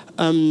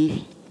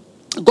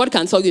 God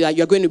can tell you that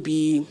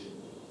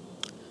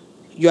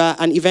you're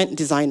an event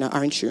designer,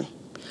 aren't you?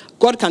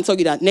 God can tell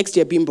you that next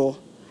year, Bimbo,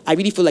 I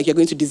really feel like you're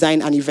going to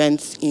design an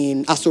event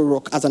in Aso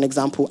Rock, as an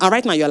example. And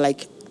right now you're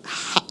like,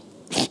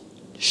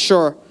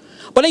 sure.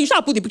 But then you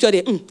shall put the picture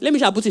there. Let me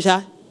shall put it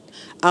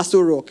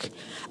Aso Rock.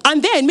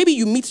 And then maybe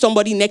you meet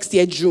somebody next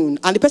year, June,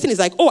 and the person is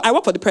like, I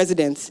work for the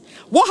president.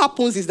 What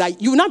happens is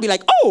that you will now be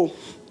like, do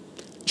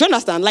you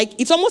understand? Like,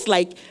 it's almost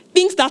like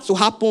things start to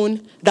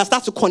happen that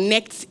start to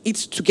connect it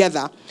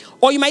together.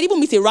 Or you might even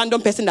meet a random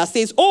person that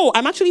says,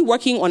 I'm actually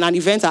working on an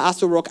event at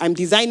Aso Rock. I'm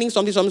designing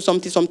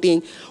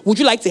something. Would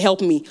you like to help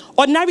me?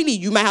 Ordinarily,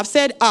 you might have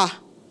said, I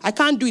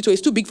can't do it, so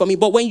it's too big for me.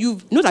 But when you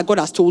know that God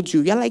has told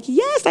you, you're like,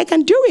 yes, I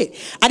can do it.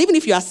 And even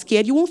if you are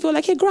scared, you won't feel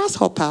like a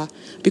grasshopper,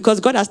 because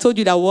God has told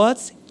you that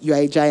what? You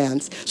are a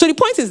giant. So the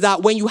point is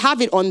that when you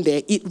have it on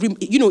there,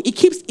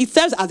 it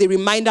serves as a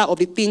reminder of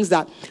the things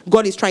that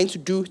God is trying to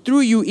do through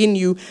you, in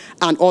you,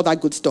 and all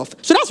that good stuff.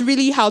 So that's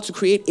really how to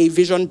create a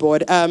vision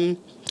board.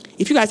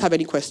 If you guys have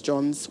any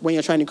questions when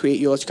you're trying to create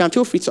yours, you can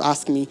feel free to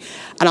ask me,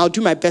 and I'll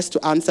do my best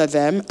to answer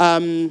them.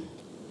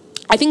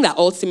 I think that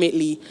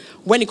ultimately,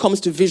 when it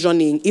comes to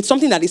visioning, it's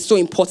something that is so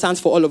important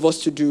for all of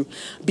us to do,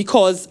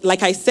 because,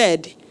 like I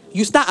said,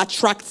 you start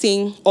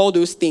attracting all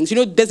those things.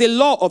 There's a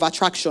law of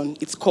attraction,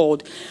 it's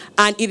called.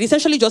 And it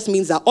essentially just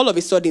means that all of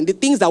a sudden, the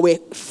things that were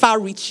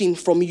far-reaching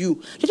from you,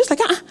 you're just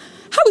like,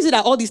 how is it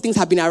that all these things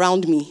have been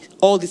around me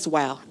all this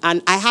while?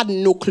 And I had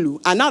no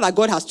clue. And now that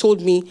God has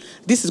told me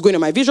this is going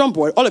on my vision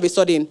board, all of a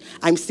sudden,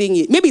 I'm seeing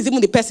it. Maybe it's even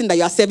the person that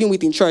you are serving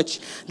with in church,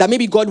 that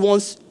maybe God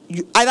wants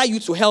either you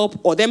to help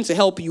or them to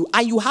help you,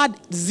 and you had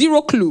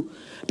zero clue,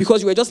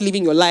 because you were just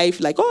living your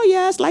life like,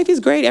 yes, life is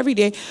great every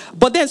day.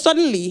 But then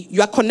suddenly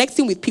you are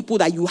connecting with people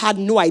that you had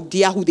no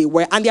idea who they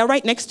were, and they're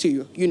right next to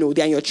you.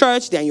 They're in your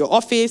church, they're in your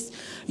office,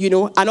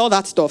 and all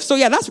that stuff. So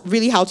yeah, that's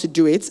really how to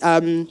do it.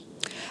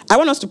 I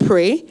want us to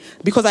pray,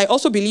 because I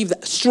also believe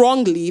that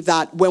strongly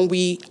that when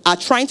we are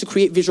trying to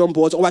create vision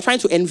boards, or we're trying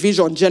to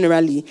envision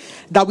generally,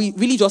 that we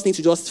really just need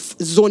to just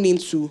zone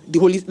into the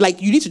Holy,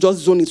 like you need to just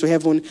zone into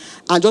heaven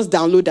and just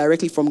download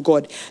directly from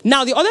God.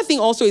 Now, the other thing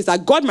also is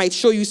that God might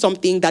show you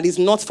something that is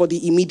not for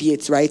the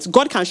immediate, right?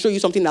 God can show you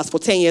something that's for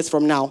 10 years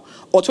from now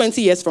or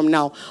 20 years from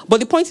now.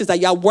 But the point is that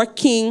you are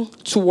working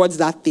towards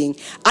that thing.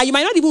 And you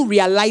might not even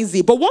realize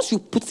it, but once you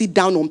put it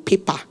down on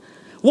paper,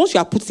 once you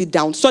have put it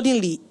down,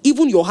 suddenly,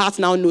 even your heart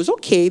now knows,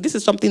 okay, this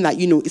is something that,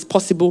 is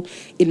possible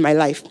in my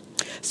life.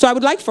 So I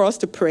would like for us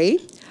to pray.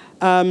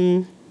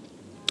 We're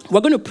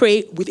going to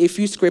pray with a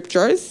few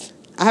scriptures.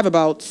 I have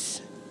a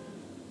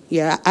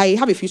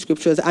few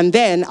scriptures. And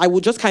then I will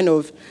just kind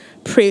of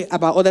pray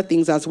about other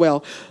things as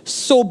well.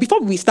 So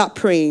before we start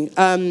praying,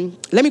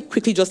 let me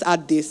quickly just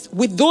add this.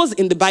 With those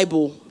in the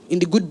Bible, in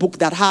the good book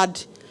that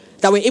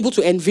were able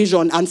to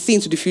envision and see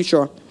into the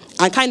future,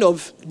 and kind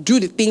of do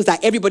the things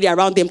that everybody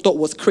around them thought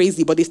was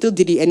crazy, but they still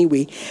did it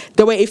anyway.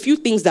 There were a few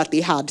things that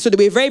they had. So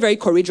they were very, very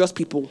courageous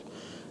people,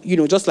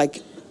 just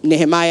like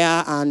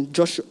Nehemiah and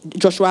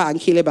Joshua and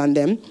Caleb and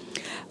them.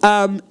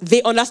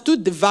 They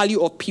understood the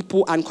value of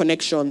people and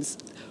connections.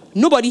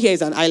 Nobody here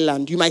is an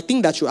island. You might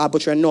think that you are,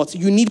 but you're not.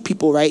 You need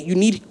people, right? You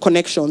need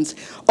connections.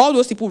 All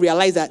those people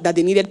realized that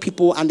they needed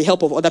people and the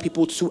help of other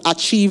people to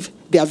achieve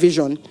their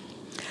vision.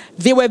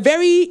 They were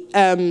very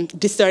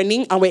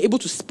discerning and were able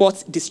to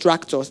spot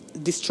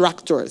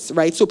distractors,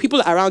 right? So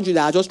people around you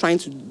that are just trying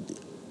to,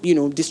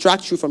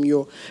 distract you from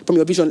your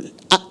vision.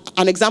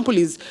 An example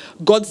is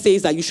God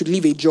says that you should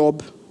leave a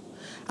job,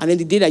 and then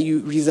the day that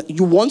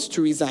you want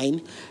to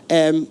resign,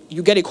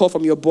 you get a call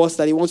from your boss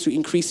that he wants to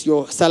increase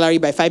your salary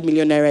by 5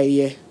 million naira a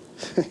year.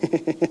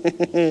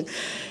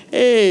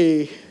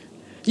 Hey,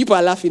 people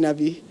are laughing at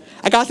me.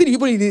 I can see the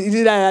people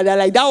they're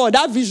like,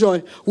 that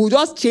vision will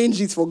just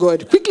change it for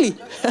God quickly.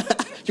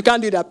 You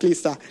can't do that,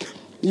 please, sir.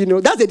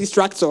 That's a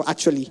distractor,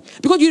 actually.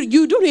 Because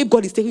you don't know if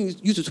God is taking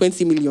you to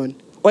 20 million.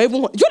 Or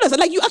even, do you understand?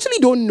 Like, you actually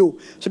don't know.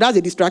 So that's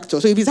a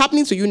distractor. So if it's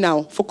happening to you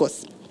now,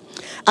 focus.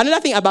 Another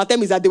thing about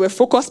them is that they were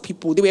focused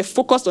people. They were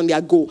focused on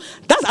their goal.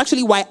 That's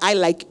actually why I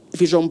like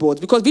vision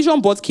boards, because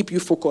vision boards keep you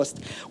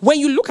focused. When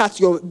you look at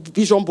your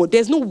vision board,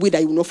 there's no way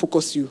that it will not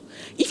focus you.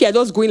 If you're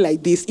just going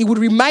like this, it would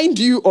remind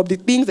you of the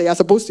things that you're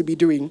supposed to be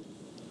doing.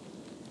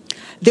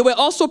 There were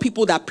also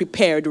people that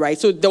prepared, right?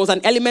 So there was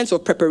an element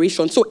of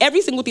preparation. So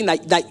every single thing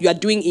that you are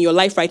doing in your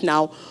life right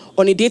now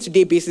on a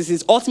day-to-day basis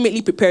is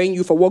ultimately preparing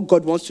you for what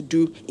God wants to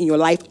do in your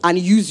life and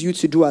use you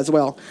to do as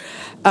well.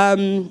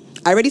 I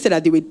already said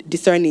that they were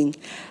discerning.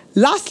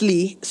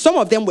 Lastly, some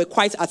of them were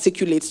quite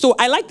articulate. So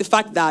I like the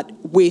fact that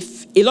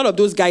with a lot of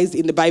those guys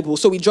in the Bible,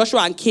 so with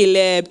Joshua and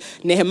Caleb,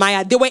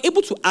 Nehemiah, they were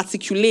able to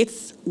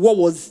articulate what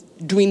was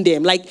doing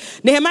them. Like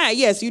Nehemiah,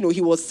 yes, he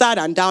was sad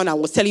and down and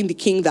was telling the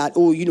king that,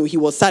 he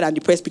was sad and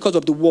depressed because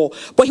of the war.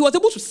 But he was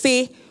able to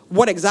say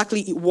what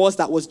exactly it was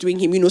that was doing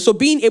him, So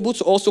being able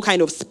to also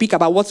kind of speak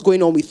about what's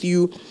going on with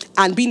you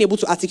and being able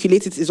to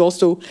articulate it is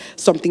also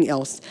something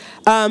else.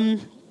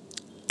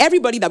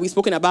 Everybody that we've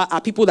spoken about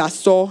are people that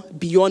saw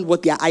beyond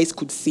what their eyes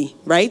could see,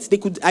 right? They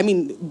could,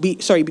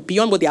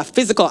 beyond what their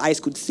physical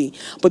eyes could see.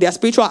 But their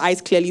spiritual eyes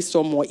clearly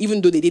saw more,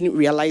 even though they didn't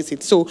realize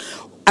it. So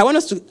I want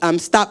us to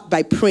start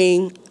by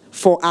praying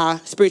for our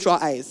spiritual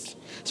eyes.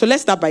 So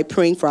let's start by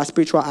praying for our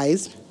spiritual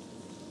eyes.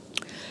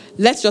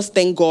 Let's just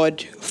thank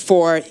God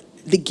for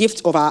the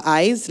gift of our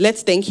eyes.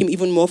 Let's thank him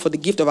even more for the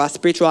gift of our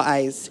spiritual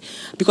eyes,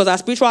 because our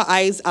spiritual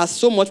eyes are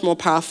so much more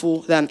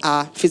powerful than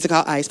our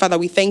physical eyes. Father,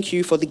 we thank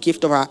you for the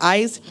gift of our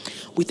eyes.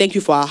 We thank you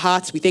for our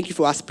hearts. We thank you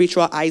for our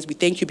spiritual eyes. We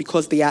thank you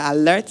because they are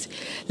alert.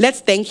 Let's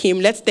thank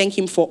him. Let's thank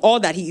him for all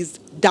that he is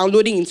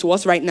downloading into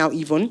us right now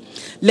even.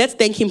 Let's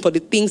thank him for the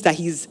things that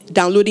he's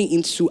downloading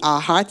into our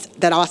hearts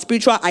that our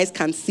spiritual eyes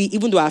can see,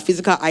 even though our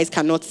physical eyes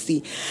cannot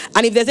see.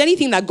 And if there's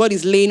anything that God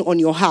is laying on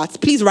your heart,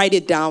 please write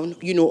it down,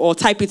 or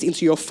type it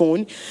into your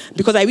phone,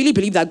 because I really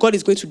believe that God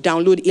is going to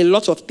download a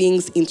lot of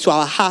things into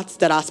our hearts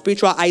that our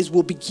spiritual eyes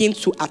will begin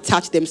to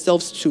attach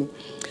themselves to.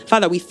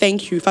 Father, we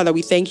thank you. Father,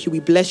 we thank you. We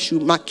bless you.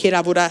 Blan,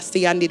 can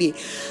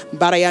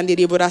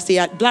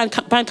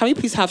we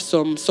please have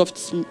some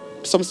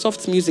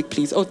soft music,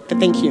 please? Oh,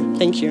 thank you.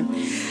 Thank you.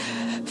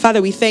 Father,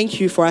 we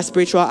thank you for our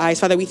spiritual eyes.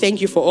 Father, we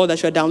thank you for all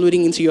that you are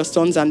downloading into your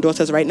sons and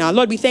daughters right now.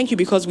 Lord, we thank you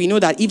because we know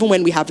that even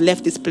when we have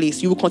left this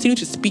place, you will continue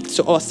to speak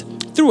to us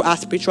through our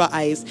spiritual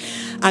eyes.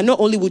 And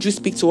not only would you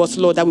speak to us,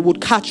 Lord, that we would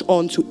catch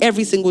on to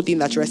every single thing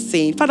that you are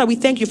saying. Father, we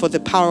thank you for the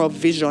power of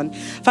vision.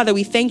 Father,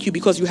 we thank you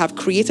because you have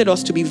created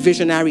us to be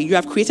visionary. You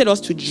have created us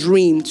to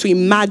dream, to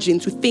imagine,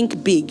 to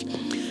think big.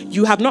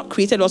 You have not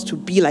created us to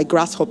be like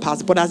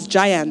grasshoppers, but as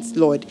giants,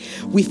 Lord.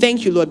 We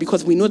thank you, Lord,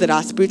 because we know that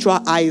our spiritual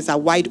eyes are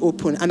wide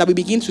open and that we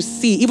begin to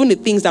see even the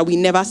things that we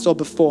never saw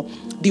before.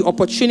 The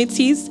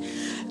opportunities,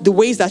 the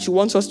ways that you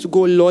want us to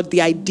go, Lord,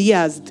 the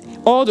ideas,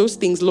 all those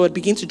things, Lord,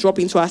 begin to drop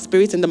into our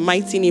spirit in the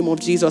mighty name of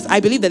Jesus.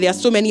 I believe that there are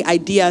so many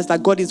ideas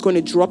that God is going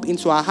to drop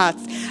into our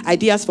hearts.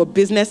 Ideas for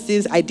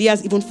businesses,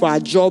 ideas even for our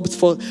jobs,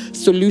 for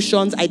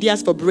solutions,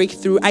 ideas for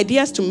breakthrough,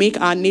 ideas to make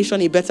our nation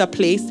a better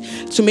place,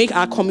 to make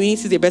our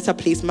communities a better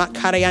place.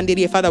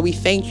 Father, we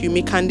thank you.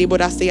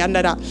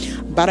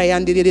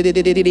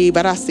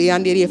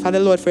 Father,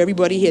 Lord, for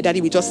everybody here, Daddy,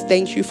 we just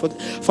thank you for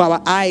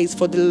our eyes,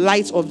 for the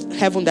light of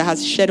heaven that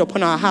has shed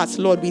upon our hearts.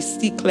 Lord, we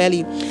see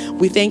clearly.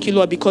 We thank you,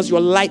 Lord, because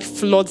your light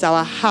floods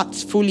our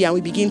hearts fully and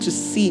we begin to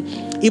see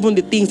even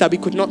the things that we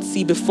could not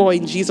see before.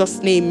 In Jesus'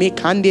 name, amen.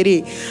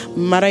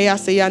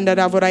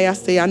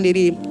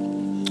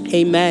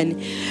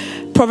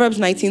 Proverbs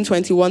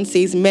 19:21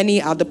 says, many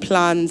are the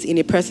plans in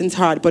a person's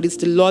heart, but it's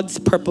the Lord's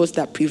purpose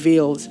that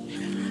prevails.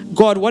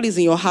 God, what is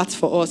in your heart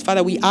for us?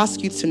 Father, we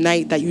ask you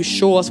tonight that you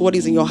show us what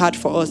is in your heart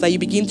for us, that you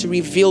begin to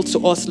reveal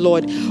to us,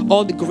 Lord,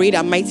 all the great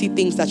and mighty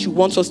things that you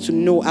want us to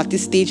know at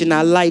this stage in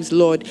our lives,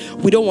 Lord.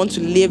 We don't want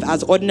to live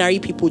as ordinary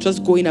people,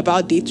 just going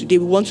about day to day.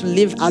 We want to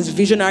live as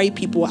visionary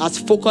people, as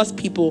focused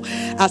people,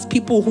 as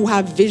people who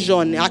have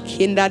vision.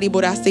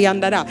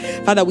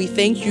 Father, we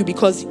thank you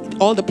because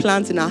all the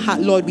plans in our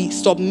heart, Lord, we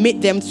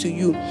submit them to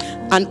you,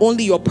 and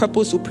only your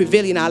purpose will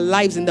prevail in our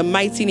lives. In the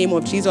mighty name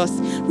of Jesus,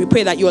 we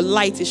pray that your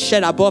light is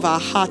shed above our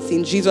hearts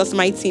in Jesus'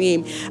 mighty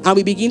name, and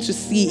we begin to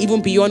see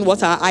even beyond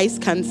what our eyes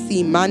can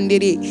see.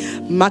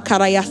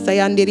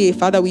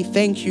 Father, we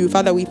thank you.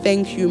 Father, we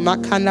thank you.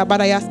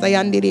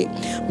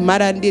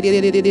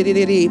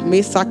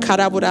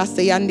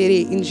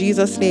 In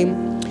Jesus'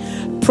 name.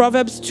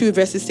 Proverbs 2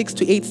 verses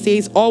 6-8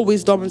 says, all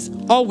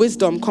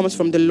wisdom comes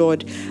from the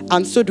Lord,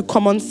 and so do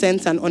common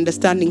sense and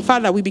understanding.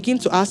 Father, we begin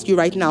to ask you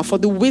right now for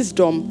the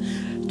wisdom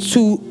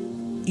to,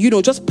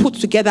 just put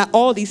together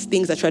all these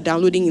things that you're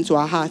downloading into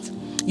our heart.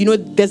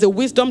 there's a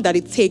wisdom that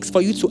it takes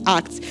for you to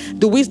act.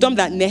 The wisdom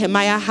that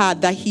Nehemiah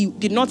had, that he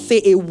did not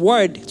say a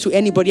word to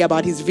anybody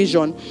about his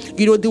vision.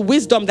 The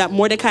wisdom that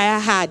Mordecai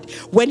had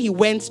when he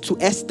went to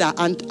Esther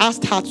and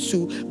asked her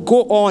to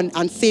go on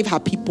and save her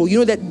people.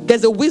 That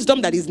there's a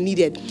wisdom that is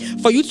needed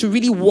for you to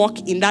really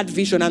walk in that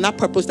vision and that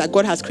purpose that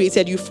God has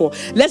created you for.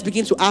 Let's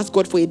begin to ask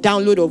God for a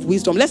download of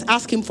wisdom. Let's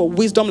ask him for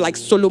wisdom like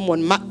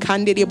Solomon.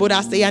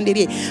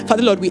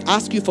 Father Lord, we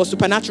ask you for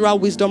supernatural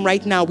wisdom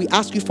right now. We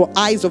ask you for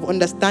eyes of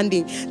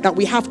understanding, that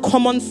we have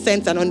common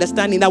sense and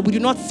understanding, that we do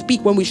not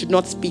speak when we should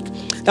not speak,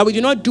 that we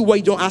do not do what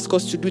you don't ask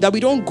us to do, that we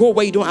don't go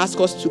where you don't ask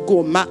us to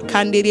go.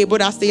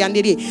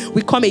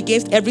 We come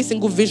against every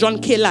single vision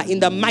killer in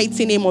the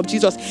mighty name of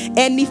Jesus.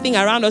 Anything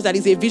around us that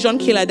is a vision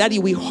killer, Daddy,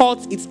 we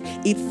halt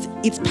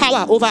its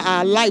power over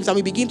our lives, and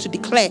we begin to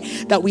declare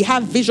that we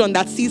have vision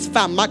that sees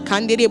far.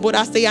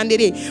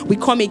 We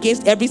come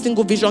against every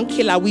single vision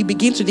killer. We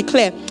begin to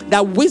declare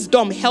that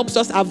wisdom helps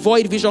us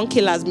avoid vision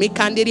killers.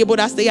 Thank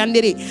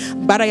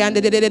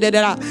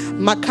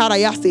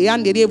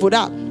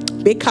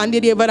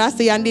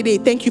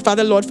you,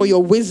 Father Lord, for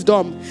your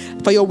wisdom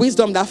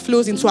that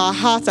flows into our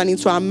hearts and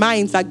into our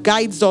minds, that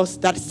guides us,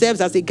 that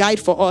serves as a guide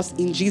for us,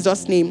 in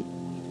Jesus' name.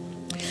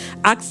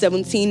 Acts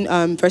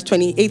 17 verse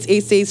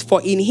 28 says,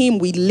 for in him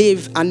we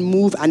live and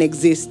move and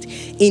exist.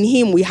 In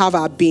him we have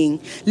our being.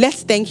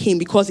 Let's thank him,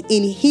 because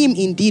in him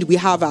indeed we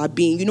have our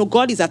being.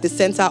 God is at the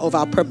center of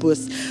our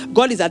purpose.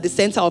 God is at the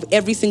center of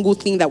every single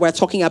thing that we're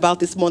talking about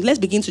this month. Let's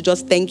begin to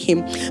just thank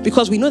him,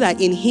 because we know that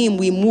in him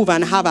we move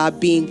and have our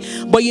being.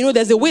 But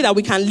there's a way that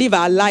we can live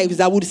our lives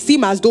that would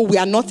seem as though we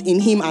are not in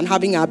him and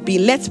having our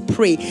being. Let's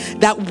pray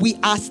that we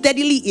are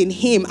steadily in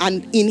him,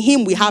 and in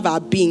him we have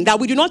our being. That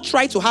we do not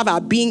try to have our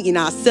being in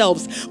ourselves,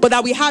 but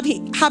that we have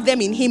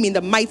them in him, in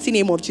the mighty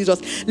name of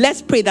Jesus.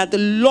 Let's pray that the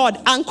Lord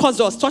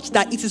anchors us such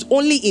that it is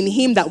only in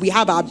him that we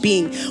have our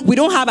being. We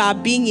don't have our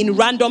being in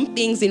random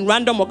things, in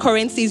random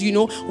occurrences.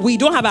 We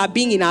don't have our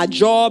being in our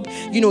job,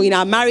 in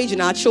our marriage, in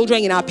our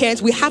children, in our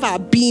parents. We have our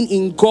being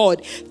in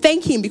God.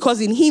 Thank him,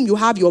 because in him you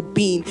have your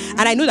being,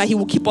 and I know that he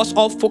will keep us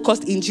all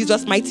focused in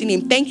Jesus' mighty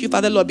name. Thank you,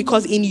 Father Lord,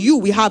 because in you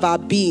we have our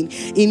being.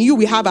 In you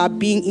we have our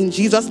being, in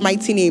Jesus'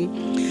 mighty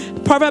name.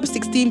 Proverbs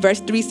 16 verse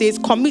 3 says,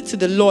 commit to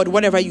the Lord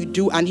whatever you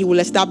do, and he will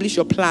establish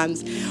your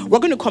plans. We're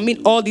going to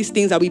commit all these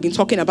things that we've been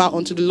talking about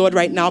onto the Lord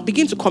right now.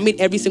 Begin to commit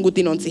every single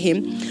thing onto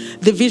him.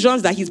 The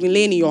visions that he's been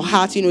laying in your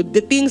heart,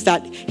 the things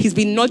that he's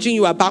been nudging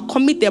you about,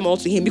 commit them all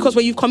to him, because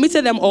when you've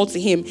committed them all to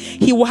him,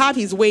 he will have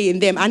his way in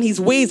them, and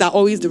his ways are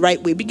always the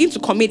right way. Begin to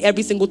commit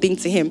every single thing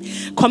to him.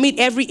 Commit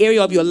every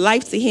area of your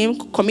life to him.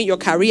 Commit your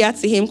career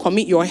to him.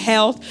 Commit your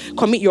health.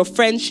 Commit your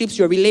friendships,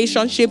 your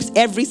relationships,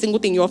 every single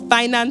thing, your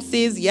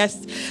finances.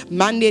 Yes.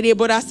 Father,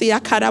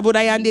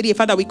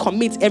 we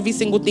commit every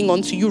single thing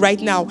unto you right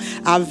now.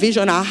 Our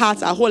vision, our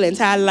hearts, our whole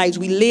entire lives.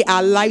 We lay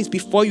our lives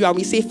before you, and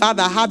we say,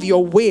 Father, have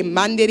your way.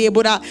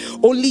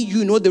 Only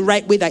you know the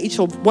right way that each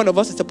one of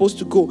us is supposed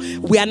to go.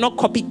 We are not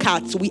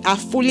copycats. We are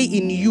fully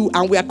in you,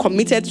 and we are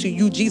committed to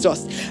you,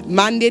 Jesus.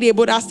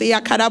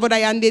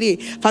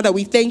 Father,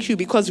 we thank you,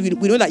 because we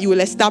know that you will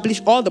establish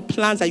all the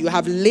plans that you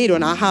have laid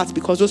on our hearts,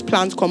 because those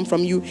plans come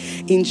from you,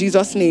 in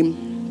Jesus' name.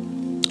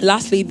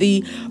 Lastly,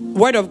 the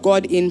Word of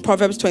God in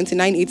Proverbs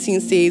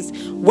 29:18 says,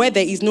 where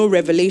there is no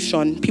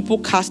revelation, people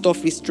cast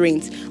off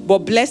restraint, but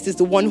blessed is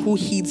the one who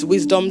heeds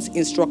wisdom's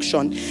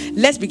instruction.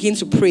 Let's begin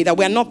to pray that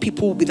we are not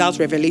people without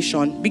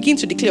revelation. Begin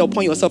to declare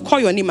upon yourself.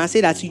 Call your name and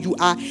say that you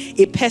are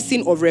a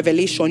person of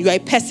revelation. You are a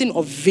person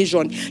of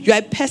vision. You are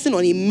a person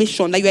on a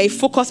mission. That you are a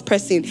focused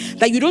person.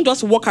 That you don't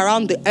just walk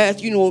around the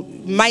earth,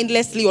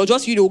 mindlessly, or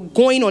just,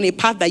 going on a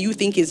path that you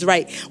think is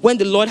right when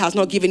the Lord has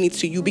not given it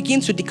to you.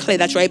 Begin to declare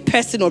that you are a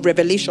person of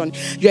revelation.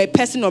 You are a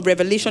person of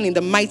revelation in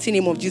the mighty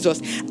name of Jesus,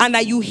 and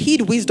that you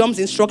heed wisdom's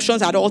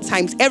instructions at all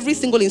times. Every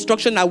single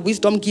instruction that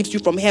wisdom gives you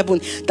from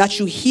heaven, that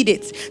you heed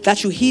it.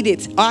 Father,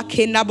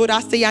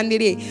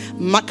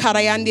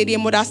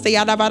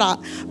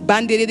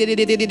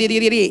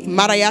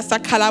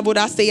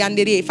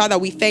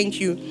 we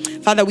thank you.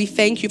 Father, we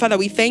thank you. Father,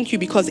 we thank you,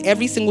 because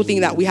every single thing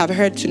that we have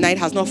heard tonight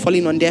has not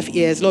fallen on deaf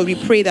ears. Lord, we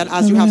pray that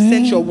as you have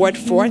sent your word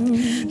forth,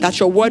 that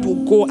your word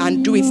will go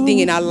and do its thing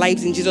in our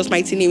lives, in Jesus'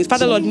 mighty name.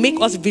 Father, Lord,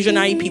 make us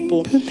visionary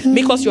people.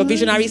 Make us your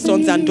visionary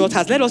sons and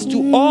daughters. Let us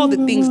do all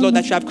the things, Lord,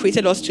 that you have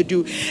created us to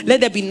do.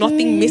 Let there be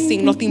nothing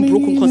missing, nothing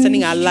broken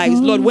concerning our lives.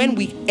 Lord, when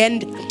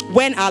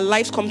our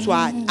lives come to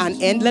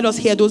an end, let us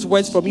hear those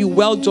words from you.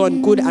 Well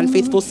done, good and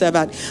faithful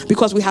servant,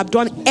 because we have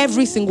done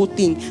every single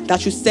thing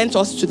that you sent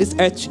us to this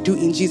earth to do,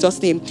 in Jesus'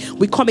 name.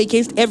 We come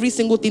against every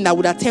single thing that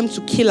would attempt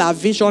to kill our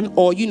vision,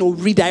 or,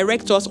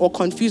 redirect us or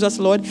confuse us,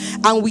 Lord.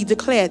 And we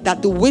declare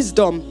that the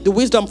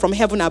wisdom from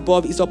heaven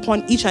above is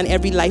upon each and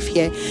every life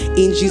here.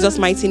 In Jesus'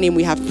 mighty name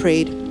we have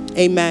prayed.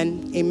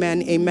 Amen.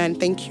 Amen. Amen.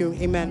 Thank you.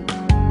 Amen.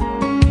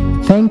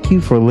 Thank you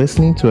for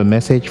listening to a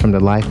message from the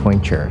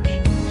LifePoint Church.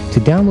 To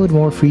download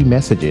more free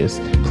messages,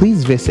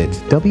 please visit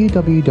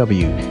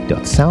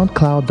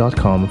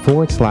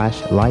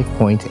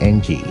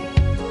www.soundcloud.com/LifePointNG.